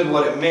understood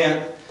what it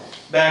meant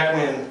back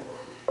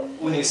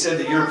when he said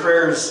that your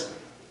prayers,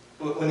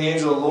 when the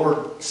angel of the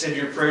Lord said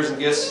your prayers and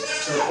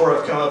gifts to the poor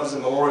have come up as a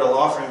memorial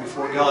offering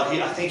before God,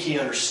 I think he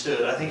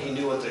understood. I think he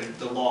knew what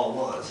the law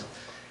was.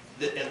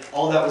 And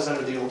all that was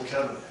under the Old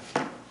Covenant.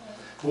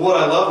 But what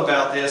I love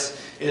about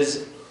this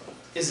is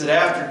that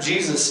after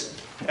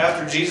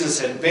Jesus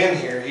had been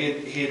here,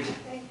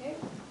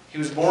 he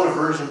was born of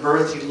virgin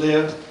birth, he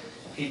lived,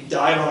 he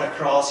died on a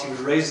cross, he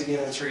was raised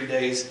again in 3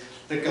 days.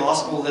 The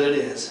gospel that it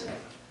is,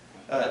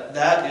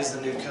 that is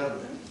the new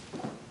covenant.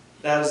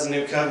 That is the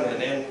new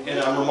covenant. And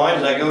I'm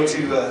reminded, I go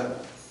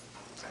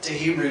to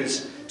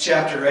Hebrews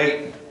chapter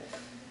 8.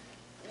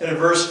 And in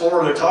verse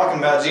 4, they're talking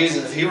about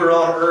Jesus. If he were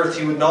on earth,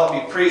 he would not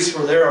be priest,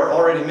 for there are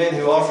already men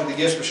who offer the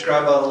gifts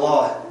prescribed by the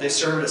law. They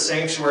serve at a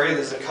sanctuary that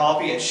is a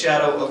copy and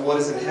shadow of what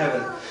is in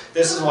heaven.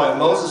 This is why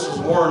Moses was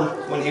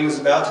warned when he was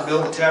about to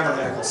build the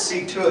tabernacle.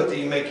 See to it that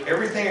you make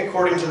everything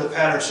according to the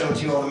pattern shown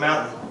to you on the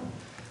mountain.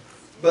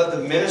 But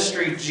the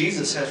ministry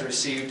Jesus has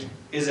received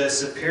is as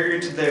superior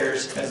to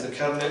theirs as the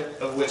covenant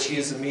of which he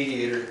is the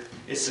mediator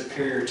is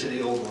superior to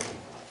the old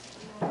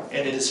one.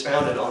 And it is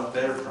founded on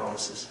better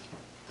promises.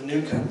 The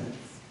new covenant.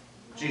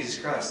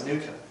 Jesus Christ, the new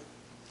covenant.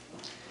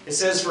 It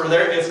says,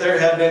 if there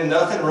had been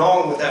nothing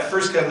wrong with that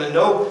first covenant,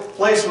 no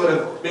place would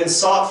have been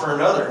sought for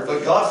another.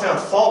 But God found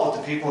fault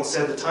with the people and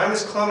said, the time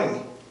is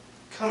coming,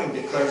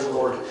 declares the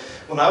Lord,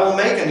 when I will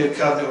make a new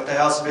covenant with the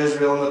house of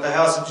Israel and with the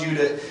house of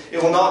Judah.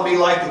 It will not be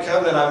like the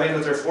covenant I made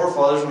with their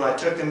forefathers when I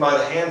took them by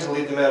the hand to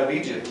lead them out of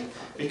Egypt,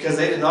 because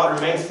they did not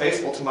remain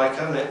faithful to my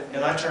covenant,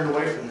 and I turned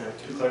away from them,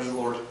 declares the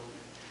Lord.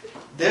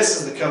 This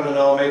is the covenant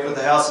I will make with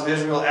the house of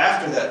Israel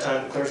after that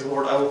time, declares the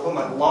Lord. I will put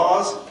my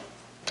laws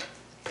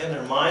in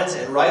their minds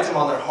and write them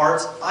on their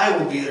hearts. I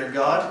will be their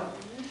God,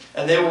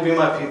 and they will be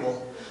my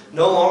people.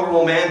 No longer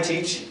will man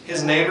teach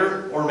his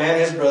neighbor or man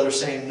his brother,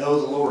 saying, know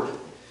the Lord,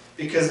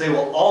 because they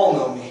will all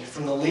know me,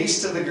 from the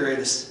least to the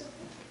greatest.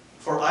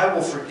 For I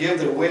will forgive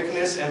their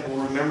wickedness and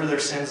will remember their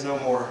sins no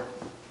more.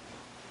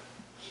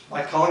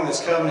 By calling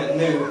this covenant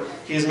new,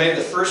 he has made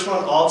the first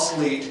one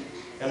obsolete,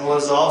 and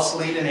what is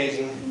obsolete and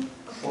aging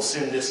will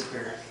soon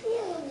disappear.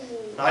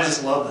 And I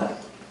just love that.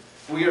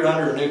 We are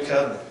under a new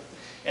covenant.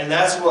 And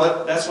that's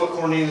what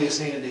Cornelius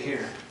needed to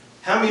hear.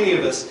 How many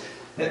of us,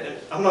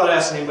 I'm not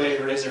asking anybody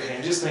to raise their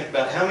hand, just think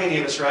about how many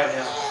of us right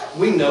now,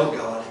 we know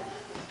God.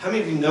 How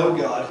many of you know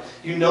God?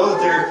 You know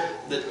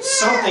that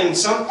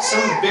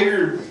some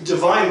bigger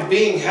divine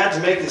being had to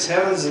make this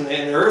heavens and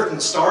the earth and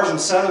the stars and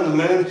the sun and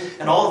the moon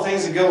and all the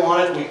things that go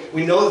on it.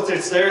 We know that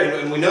it's there,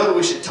 and we know that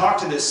we should talk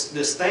to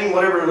this thing,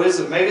 whatever it is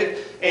that made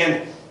it,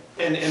 and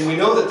we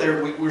know that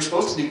we're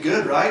supposed to do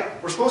good,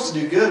 right? We're supposed to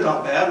do good,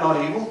 not bad,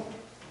 not evil.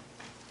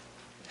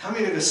 How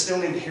many of us still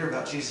need to hear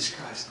about Jesus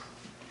Christ?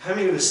 How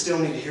many of us still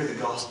need to hear the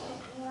gospel?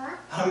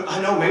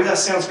 I know maybe that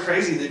sounds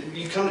crazy that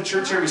you come to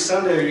church every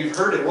Sunday or you've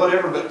heard it,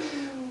 whatever, but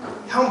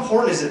how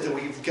important is it that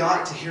we've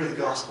got to hear the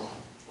gospel?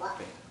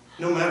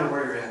 No matter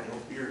where you're at,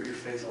 your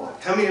faith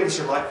walk. How many of us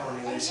are like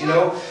Cornelius? You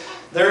know,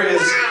 there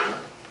is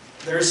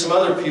some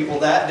other people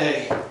that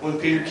day when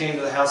Peter came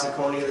to the house of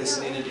Cornelius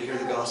and needed to hear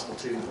the gospel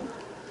too.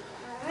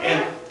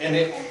 And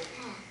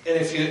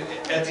if you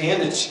at the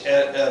end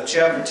of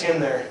chapter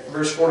 10 there,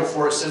 verse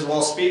 44, it says,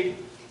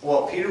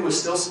 while Peter was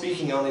still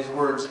speaking on these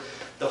words,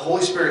 the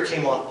Holy Spirit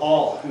came on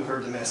all who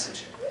heard the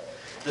message.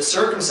 The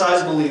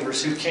circumcised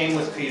believers who came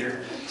with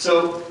Peter.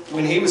 So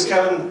when he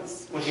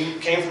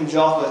came from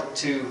Joppa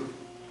to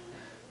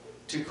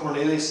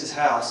Cornelius'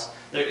 house,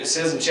 it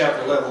says in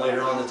chapter 11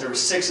 later on that there were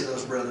 6 of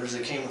those brothers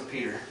that came with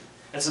Peter.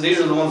 And so these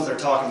are the ones they're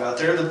talking about.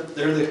 They're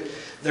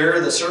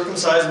the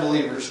circumcised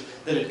believers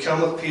that had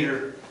come with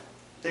Peter.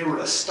 They were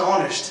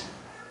astonished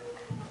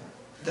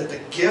that the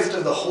gift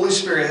of the Holy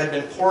Spirit had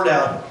been poured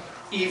out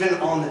even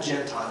on the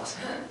Gentiles.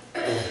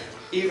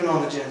 Even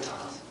on the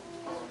Gentiles.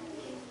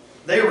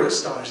 They were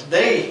astonished.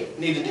 They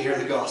needed to hear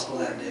the gospel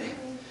that day.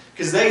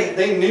 Because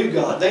they knew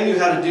God. They knew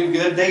how to do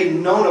good. They'd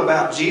known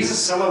about Jesus.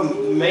 Some of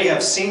them may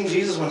have seen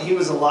Jesus when he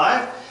was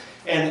alive.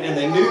 And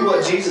they knew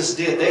what Jesus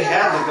did. They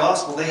had the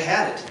gospel. They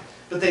had it.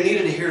 But they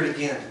needed to hear it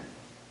again.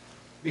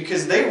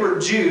 Because they were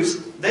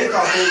Jews. They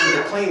thought they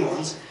were the clean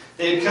ones.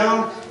 They had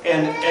come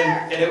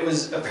and it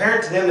was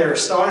apparent to them, they were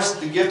astonished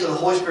that the gift of the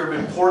Holy Spirit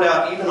had been poured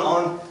out even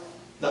on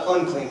the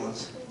unclean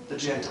ones, the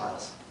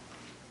Gentiles.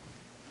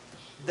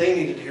 They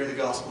needed to hear the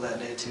gospel that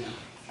day too.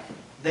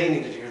 They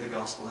needed to hear the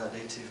gospel that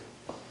day too.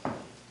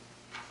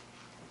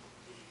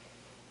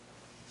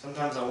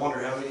 Sometimes I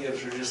wonder how many of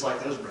us are just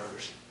like those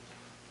brothers.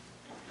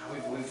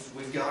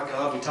 We've got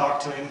God, we talk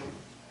to Him,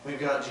 we've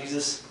got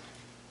Jesus.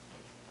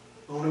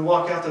 But when we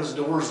walk out those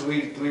doors,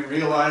 we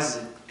realize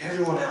that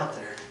everyone out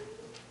there,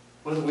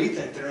 whether we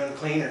think they're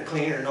unclean or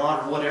clean or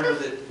not or whatever,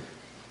 that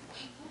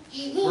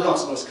we're not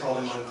supposed to call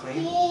them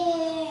unclean.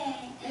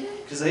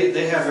 Because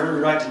they have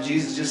every right to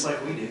Jesus just like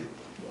we do.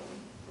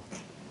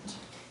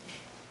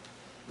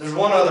 There's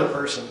one other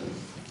person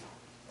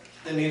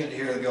that needed to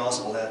hear the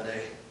gospel that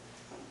day.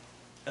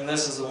 And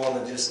this is the one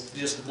that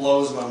just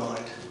blows my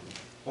mind.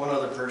 One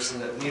other person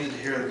that needed to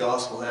hear the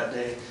gospel that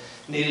day,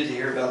 needed to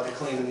hear about the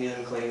clean and the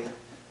unclean.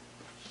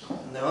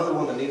 And the other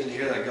one that needed to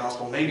hear that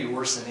gospel, maybe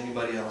worse than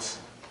anybody else,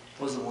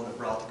 was the one that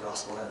brought the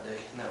gospel that day,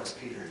 and that was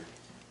Peter.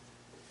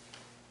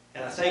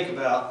 And I think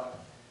about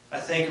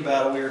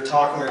it, we were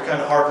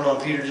kind of harping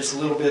on Peter just a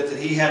little bit, that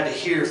he had to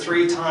hear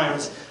 3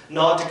 times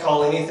not to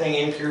call anything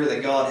impure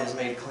that God has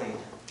made clean.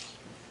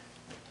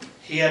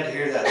 He had to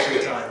hear that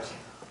 3 times.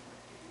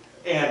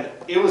 And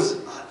it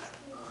was,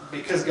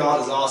 because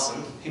God is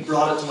awesome, He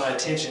brought it to my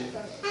attention.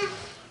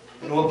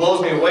 And what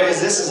blows me away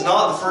is this is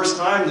not the first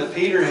time that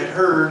Peter had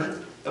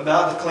heard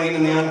about the clean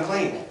and the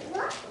unclean.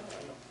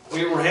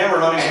 We were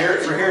hammered on him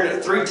for hearing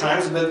it 3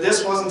 times, but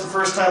this wasn't the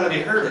first time that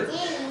he heard it.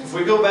 If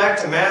we go back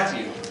to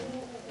Matthew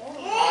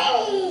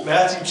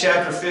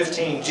chapter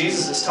 15,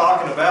 Jesus is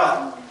talking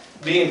about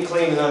being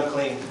clean and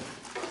unclean.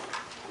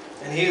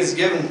 And he's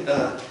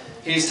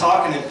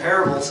talking in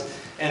parables.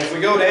 And if we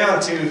go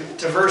down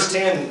to verse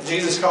 10,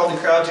 Jesus called the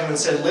crowd to him and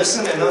said,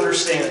 "Listen and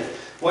understand.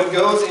 What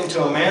goes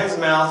into a man's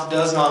mouth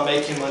does not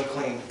make him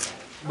unclean.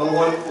 But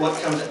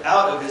what comes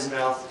out of his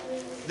mouth,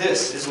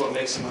 this is what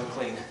makes him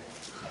unclean."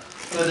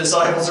 The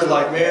disciples are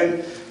like,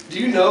 "Man, do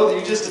you know that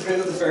you just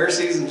offended the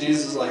Pharisees?" And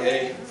Jesus is like,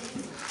 "Hey,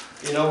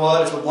 you know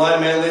what? If a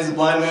blind man leads a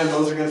blind man,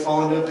 those are going to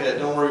fall into a pit.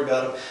 Don't worry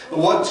about them." But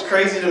what's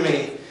crazy to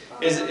me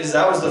is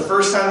that was the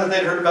first time that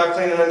they'd heard about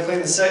clean and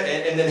unclean.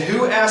 And then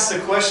who asked the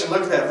question?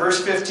 Look at that, verse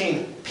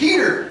 15.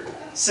 Peter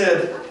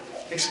said,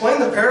 "Explain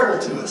the parable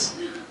to us."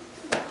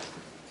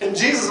 And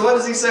Jesus, what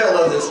does He say? I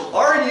love this.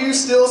 "Are you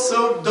still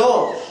so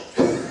dull?"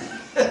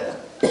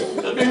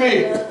 That'd be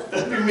me.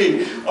 That'd be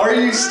me. "Are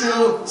you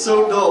still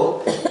so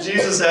dull?"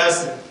 Jesus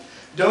asked him.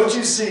 "Don't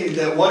you see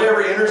that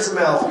whatever enters the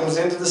mouth goes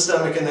into the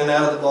stomach and then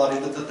out of the body,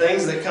 that the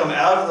things that come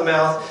out of the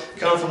mouth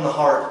come from the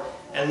heart,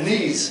 and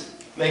these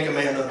make a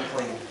man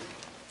unclean?"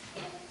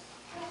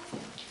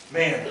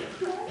 Man,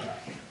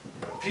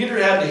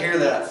 Peter had to hear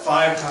that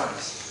 5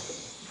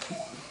 times.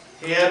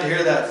 He had to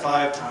hear that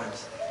 5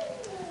 times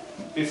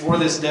before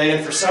this day,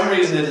 and for some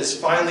reason it is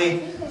finally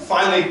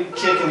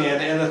kicking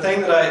in. And the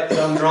thing that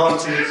I'm drawn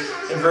to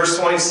in verse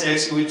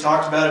 26, we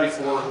talked about it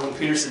before, when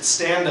Peter said,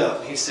 "Stand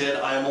up," he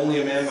said, "I am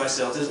only a man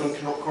myself." This is when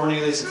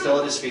Cornelius fell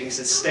at his feet. He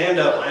said, "Stand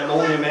up, I am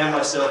only a man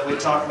myself." We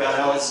talked about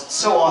how it's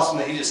so awesome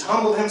that he just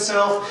humbled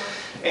himself,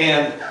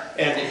 and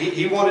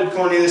he wanted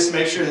Cornelius to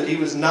make sure that he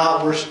was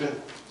not worshiping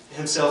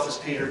himself as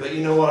Peter. But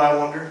you know what I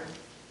wonder?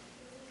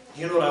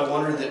 You know what I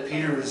wonder? That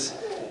Peter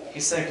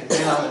he's thinking,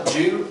 "Man, I'm a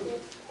Jew.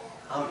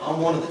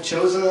 I'm one of the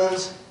chosen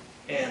ones,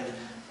 and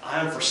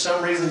I'm for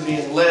some reason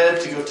being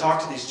led to go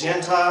talk to these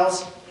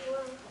Gentiles."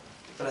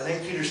 But I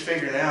think Peter's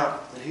figuring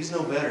out that he's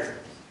no better.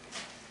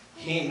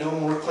 He ain't no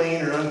more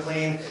clean or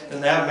unclean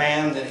than that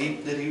man that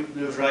he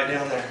was right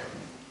down there.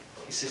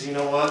 He says, "You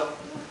know what?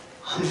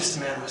 I'm just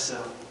a man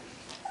myself.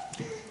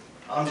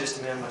 I'm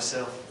just a man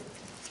myself."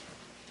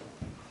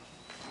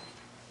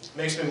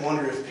 makes me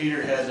wonder if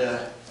Peter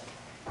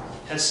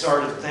had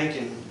started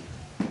thinking,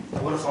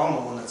 what if I'm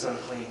the one that's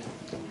unclean?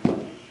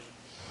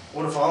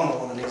 What if I'm the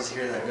one that needs to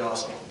hear that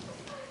gospel?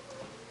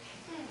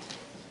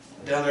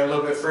 Down there a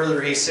little bit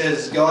further, he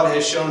says, God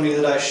has shown me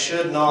that I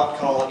should not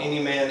call any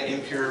man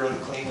impure or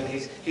unclean. And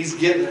he's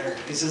getting there.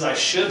 He says, I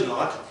should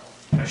not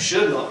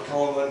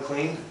call him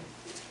unclean,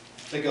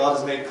 that God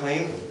has made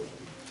clean.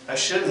 I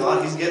should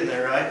not. He's getting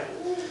there, right?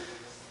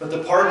 But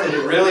the part that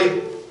it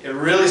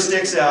really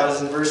sticks out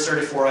is in verse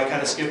 34. I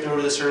kind of skipped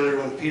over this earlier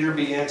when Peter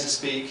began to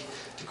speak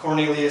to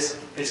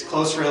Cornelius, his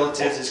close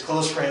relatives, his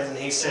close friends, and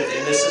he said,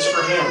 and this is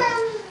for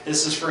him.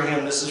 This is for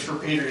him. This is for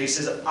Peter. He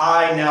says,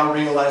 I now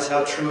realize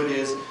how true it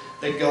is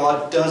that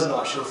God does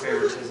not show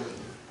favoritism,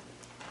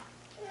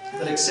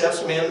 but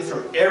accepts men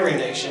from every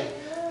nation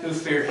who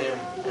fear him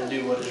and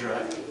do what is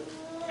right.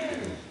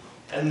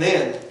 And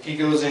then he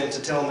goes in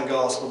to tell them the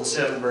gospel, the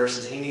 7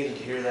 verses. He needed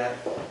to hear that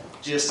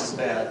just as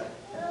bad,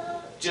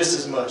 just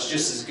as much,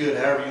 just as good,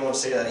 however you want to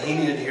say that. He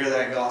needed to hear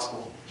that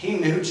gospel. He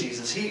knew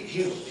Jesus.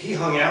 He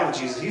hung out with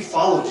Jesus. He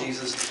followed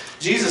Jesus.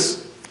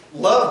 Jesus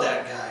loved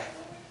that guy.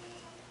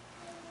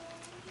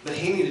 But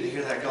he needed to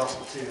hear that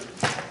gospel too,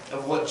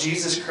 of what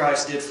Jesus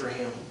Christ did for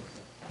him.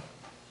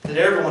 That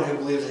everyone who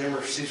believes in him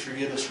receives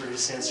forgiveness for his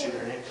sins through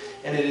their name.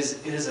 And it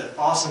is an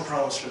awesome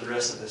promise for the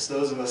rest of us.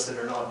 Those of us that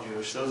are not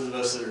Jewish, those of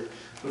us that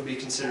would be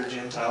considered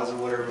Gentiles or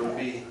whatever it would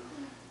be.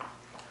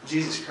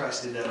 Jesus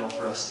Christ did that all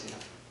for us too.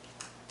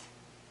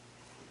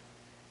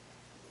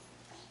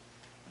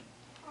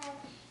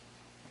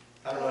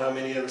 I don't know how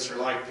many of us are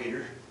like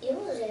Peter.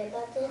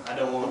 I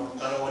don't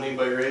want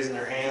anybody raising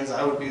their hands.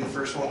 I would be the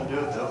first one to do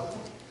it though.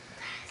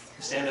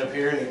 You stand up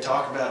here and you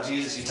talk about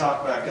Jesus, you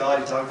talk about God,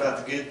 you talk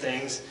about the good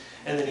things,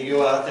 and then you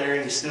go out there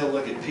and you still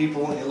look at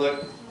people and you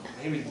look,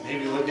 maybe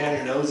you look down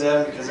your nose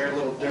at them because they're a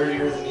little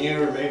dirtier than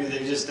you, or maybe they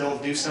just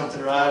don't do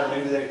something right, or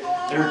maybe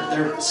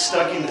they're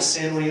stuck in the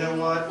sin. Well, you know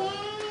what?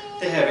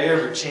 They have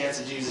every chance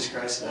of Jesus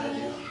Christ that I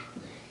do.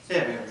 They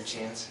have every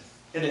chance.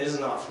 It is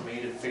not for me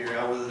to figure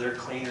out whether they're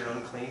clean or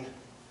unclean.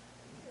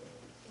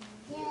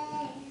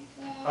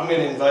 I'm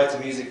going to invite the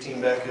music team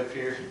back up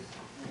here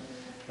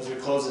as we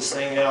close this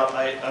thing out.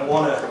 I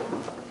want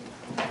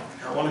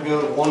to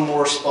go to one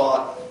more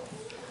spot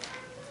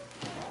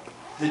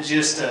that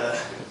just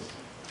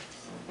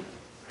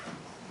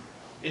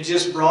it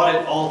just brought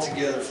it all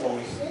together for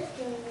me.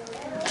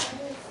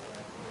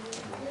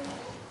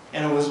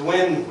 And it was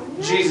when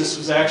Jesus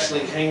was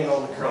actually hanging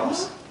on the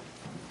cross.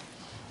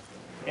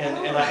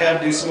 And I had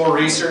to do some more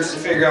research to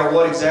figure out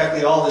what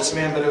exactly all this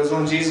meant, but it was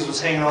when Jesus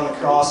was hanging on the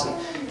cross, and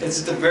it's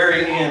at the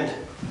very end.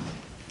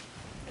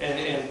 And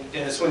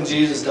it's when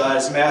Jesus died.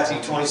 It's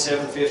Matthew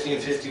 27, 50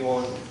 and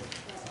 51.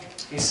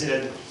 He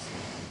said,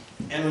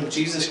 and when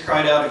Jesus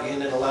cried out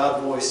again in a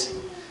loud voice,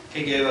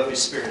 he gave up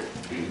his spirit.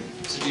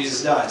 So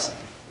Jesus dies.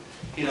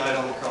 He died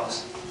on the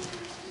cross.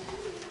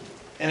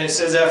 And it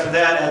says after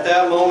that, at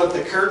that moment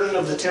the curtain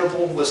of the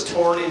temple was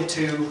torn in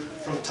two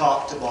from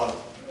top to bottom.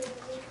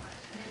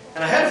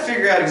 And I had to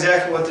figure out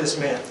exactly what this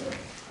meant.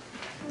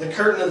 The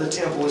curtain of the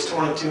temple was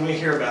torn in two. We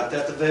hear about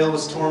that. The veil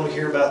was torn. We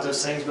hear about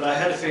those things. But I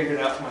had to figure it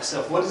out for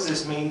myself. What does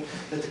this mean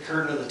that the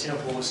curtain of the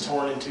temple was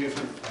torn in two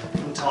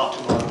from top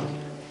to bottom?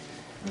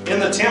 In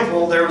the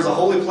temple, there was a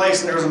holy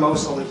place and there was a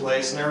most holy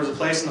place. And there was a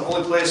place in the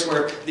holy place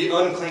where the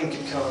unclean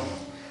could come.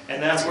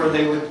 And that's where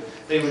they would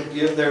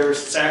give their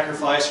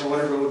sacrifice or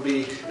whatever it would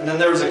be. And then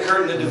there was a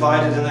curtain that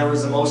divided, and there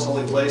was the most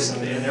holy place,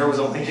 and there was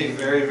only a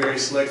very, very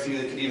select few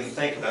that could even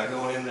think about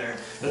going in there.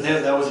 But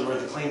that was where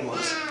the clean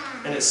was.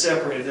 And it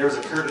separated. There was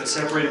a curtain that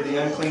separated the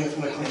unclean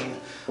from the clean.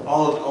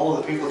 All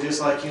of the people just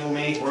like you and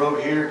me were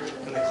over here,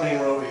 and the clean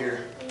were over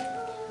here.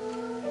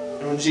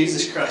 And when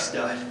Jesus Christ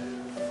died,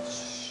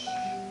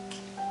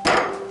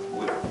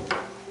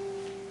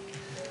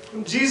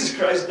 when Jesus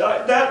Christ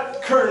died,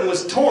 that curtain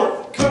was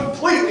torn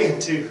completely in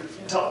two,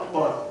 from top to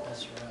bottom.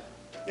 That's right.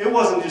 It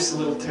wasn't just a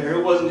little tear.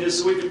 It wasn't just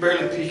so we could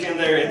barely peek in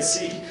there and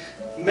see,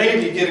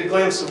 maybe get a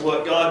glimpse of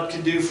what God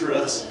could do for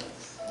us.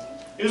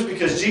 It was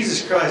because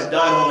Jesus Christ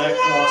died on that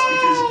cross,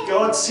 because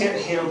God sent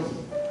Him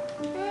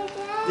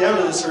down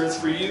to this earth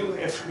for you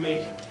and for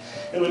me.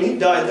 And when He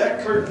died,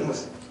 that curtain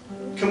was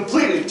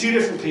completely two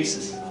different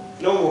pieces.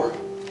 No more.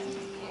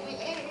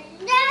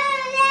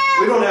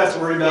 We don't have to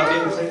worry about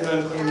being clean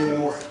and unclean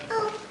anymore.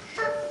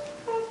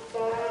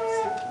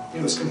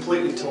 It was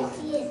completely torn.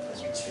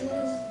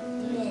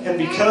 And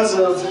because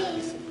of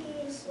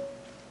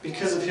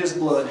His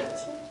blood,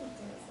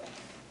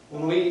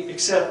 when we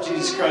accept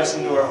Jesus Christ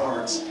into our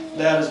hearts,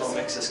 that is what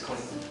makes us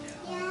clean.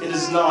 It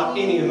is not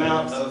any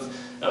amount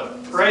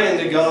of praying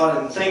to God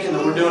and thinking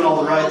that we're doing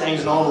all the right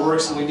things and all the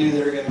works that we do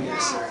that are going to get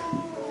us there.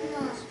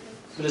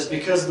 But it's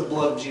because of the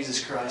blood of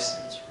Jesus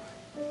Christ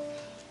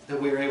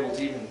that we are able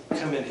to even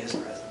come into His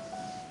presence.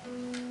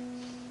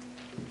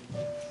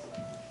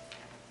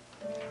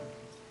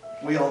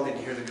 We all need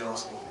to hear the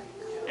gospel.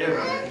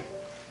 Everybody.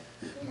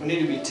 We need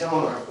to be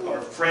telling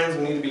our friends,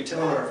 we need to be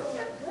telling our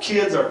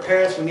kids, our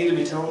parents, we need to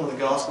be telling them the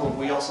gospel.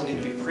 We also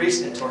need to be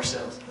preaching it to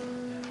ourselves.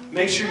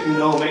 Make sure you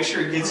know. Make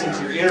sure it gets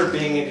into your inner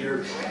being,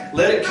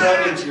 let it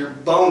cut into your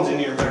bones,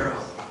 into your marrow.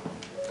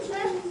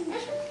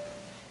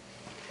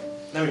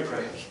 Let me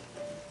pray.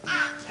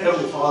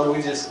 Heavenly Father,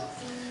 we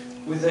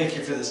thank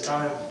you for this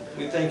time.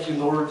 We thank you,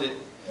 Lord, that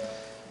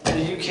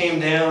you came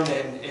down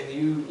and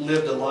you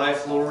lived a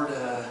life, Lord,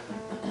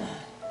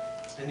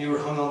 and you were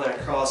hung on that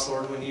cross,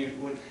 Lord, when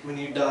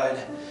you died.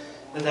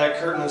 That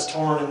curtain was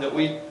torn, and that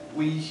we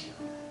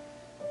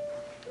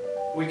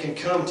can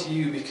come to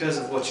you because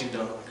of what you've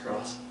done on the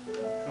cross.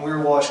 And we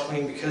were washed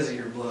clean because of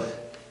your blood.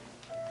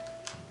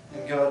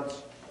 And God,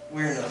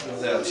 we're nothing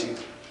without you.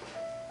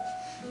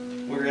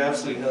 We're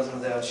absolutely nothing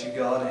without you,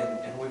 God,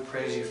 and we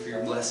praise you for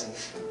your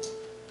blessings.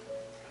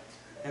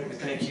 And we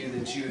thank you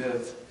that you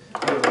have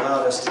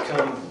allowed us to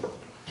come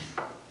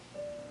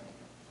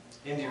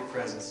into your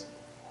presence.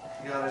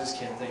 God, I just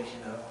can't thank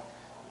you enough.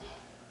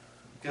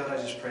 God, I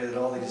just pray that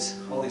all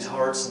these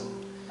hearts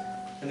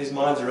and these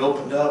minds are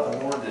opened up,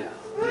 and Lord, that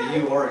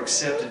you are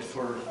accepted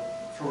for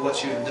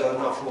what you have done,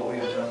 not for what we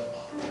have done.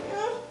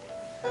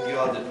 And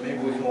God, that maybe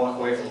we can walk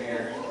away from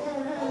here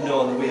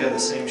knowing that we have the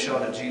same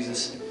shot at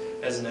Jesus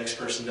as the next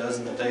person does,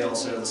 and that they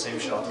also have the same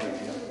shot that we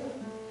do.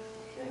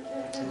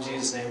 In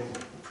Jesus' name we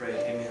pray,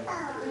 amen.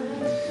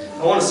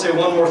 I want to say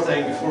one more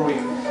thing before we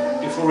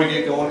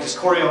get going, because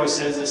Corey always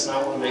says this, and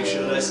I want to make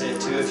sure that I say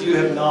it too. If you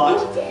have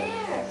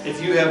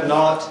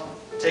not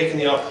taken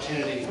the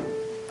opportunity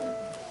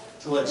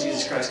to let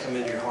Jesus Christ come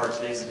into your heart,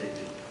 today's the day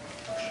to.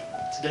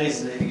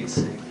 Today's the day to get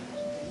saved.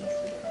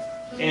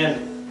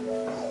 And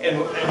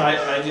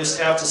I just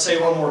have to say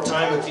one more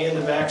time at the end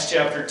of Acts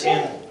chapter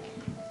 10,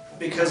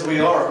 because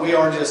we're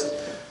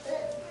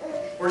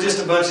just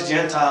a bunch of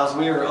Gentiles.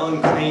 We are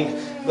unclean,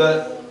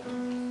 but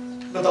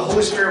the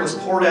Holy Spirit was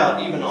poured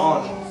out even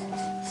on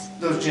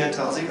those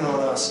Gentiles, even on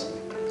us.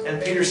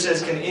 And Peter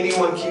says, can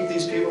anyone keep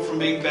these people from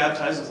being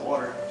baptized with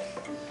water?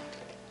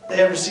 They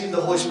have received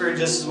the Holy Spirit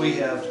just as we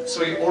have.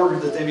 So he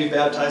ordered that they be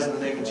baptized in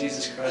the name of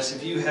Jesus Christ.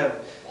 If you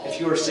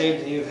are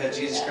saved and you have had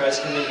Jesus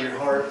Christ come into your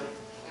heart,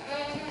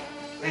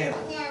 man,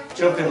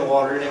 jump in the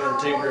water. It ain't going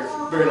to take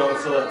very long to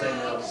fill that thing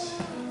out.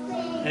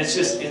 And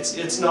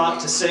it's not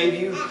to save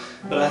you,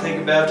 but I think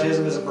of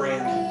baptism as a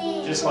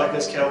brand, just like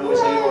us cowboys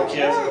do, or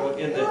calves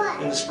in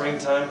the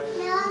springtime.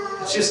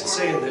 It's just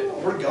saying that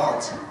we're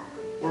God's.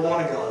 We're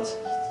one of God's.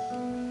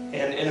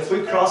 And if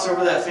we cross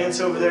over that fence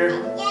over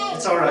there,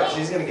 it's all right, because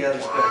He's going to gather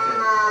us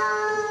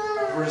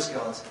back in. We're just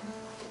God's.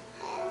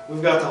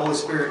 We've got the Holy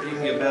Spirit. You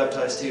can get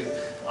baptized too.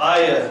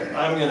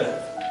 I'm going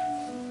to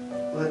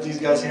let these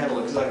guys handle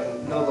it, because I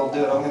know they'll do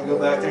it. I'm going to go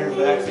back there in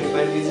the back. If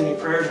anybody needs any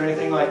prayers or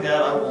anything like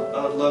that, I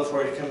would love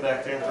for you to come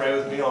back there and pray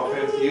with me. I'll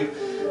pray with you.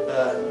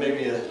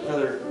 Maybe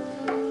another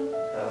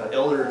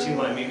elder or two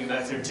might meet me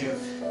back there too.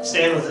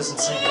 Stand with us and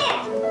sing.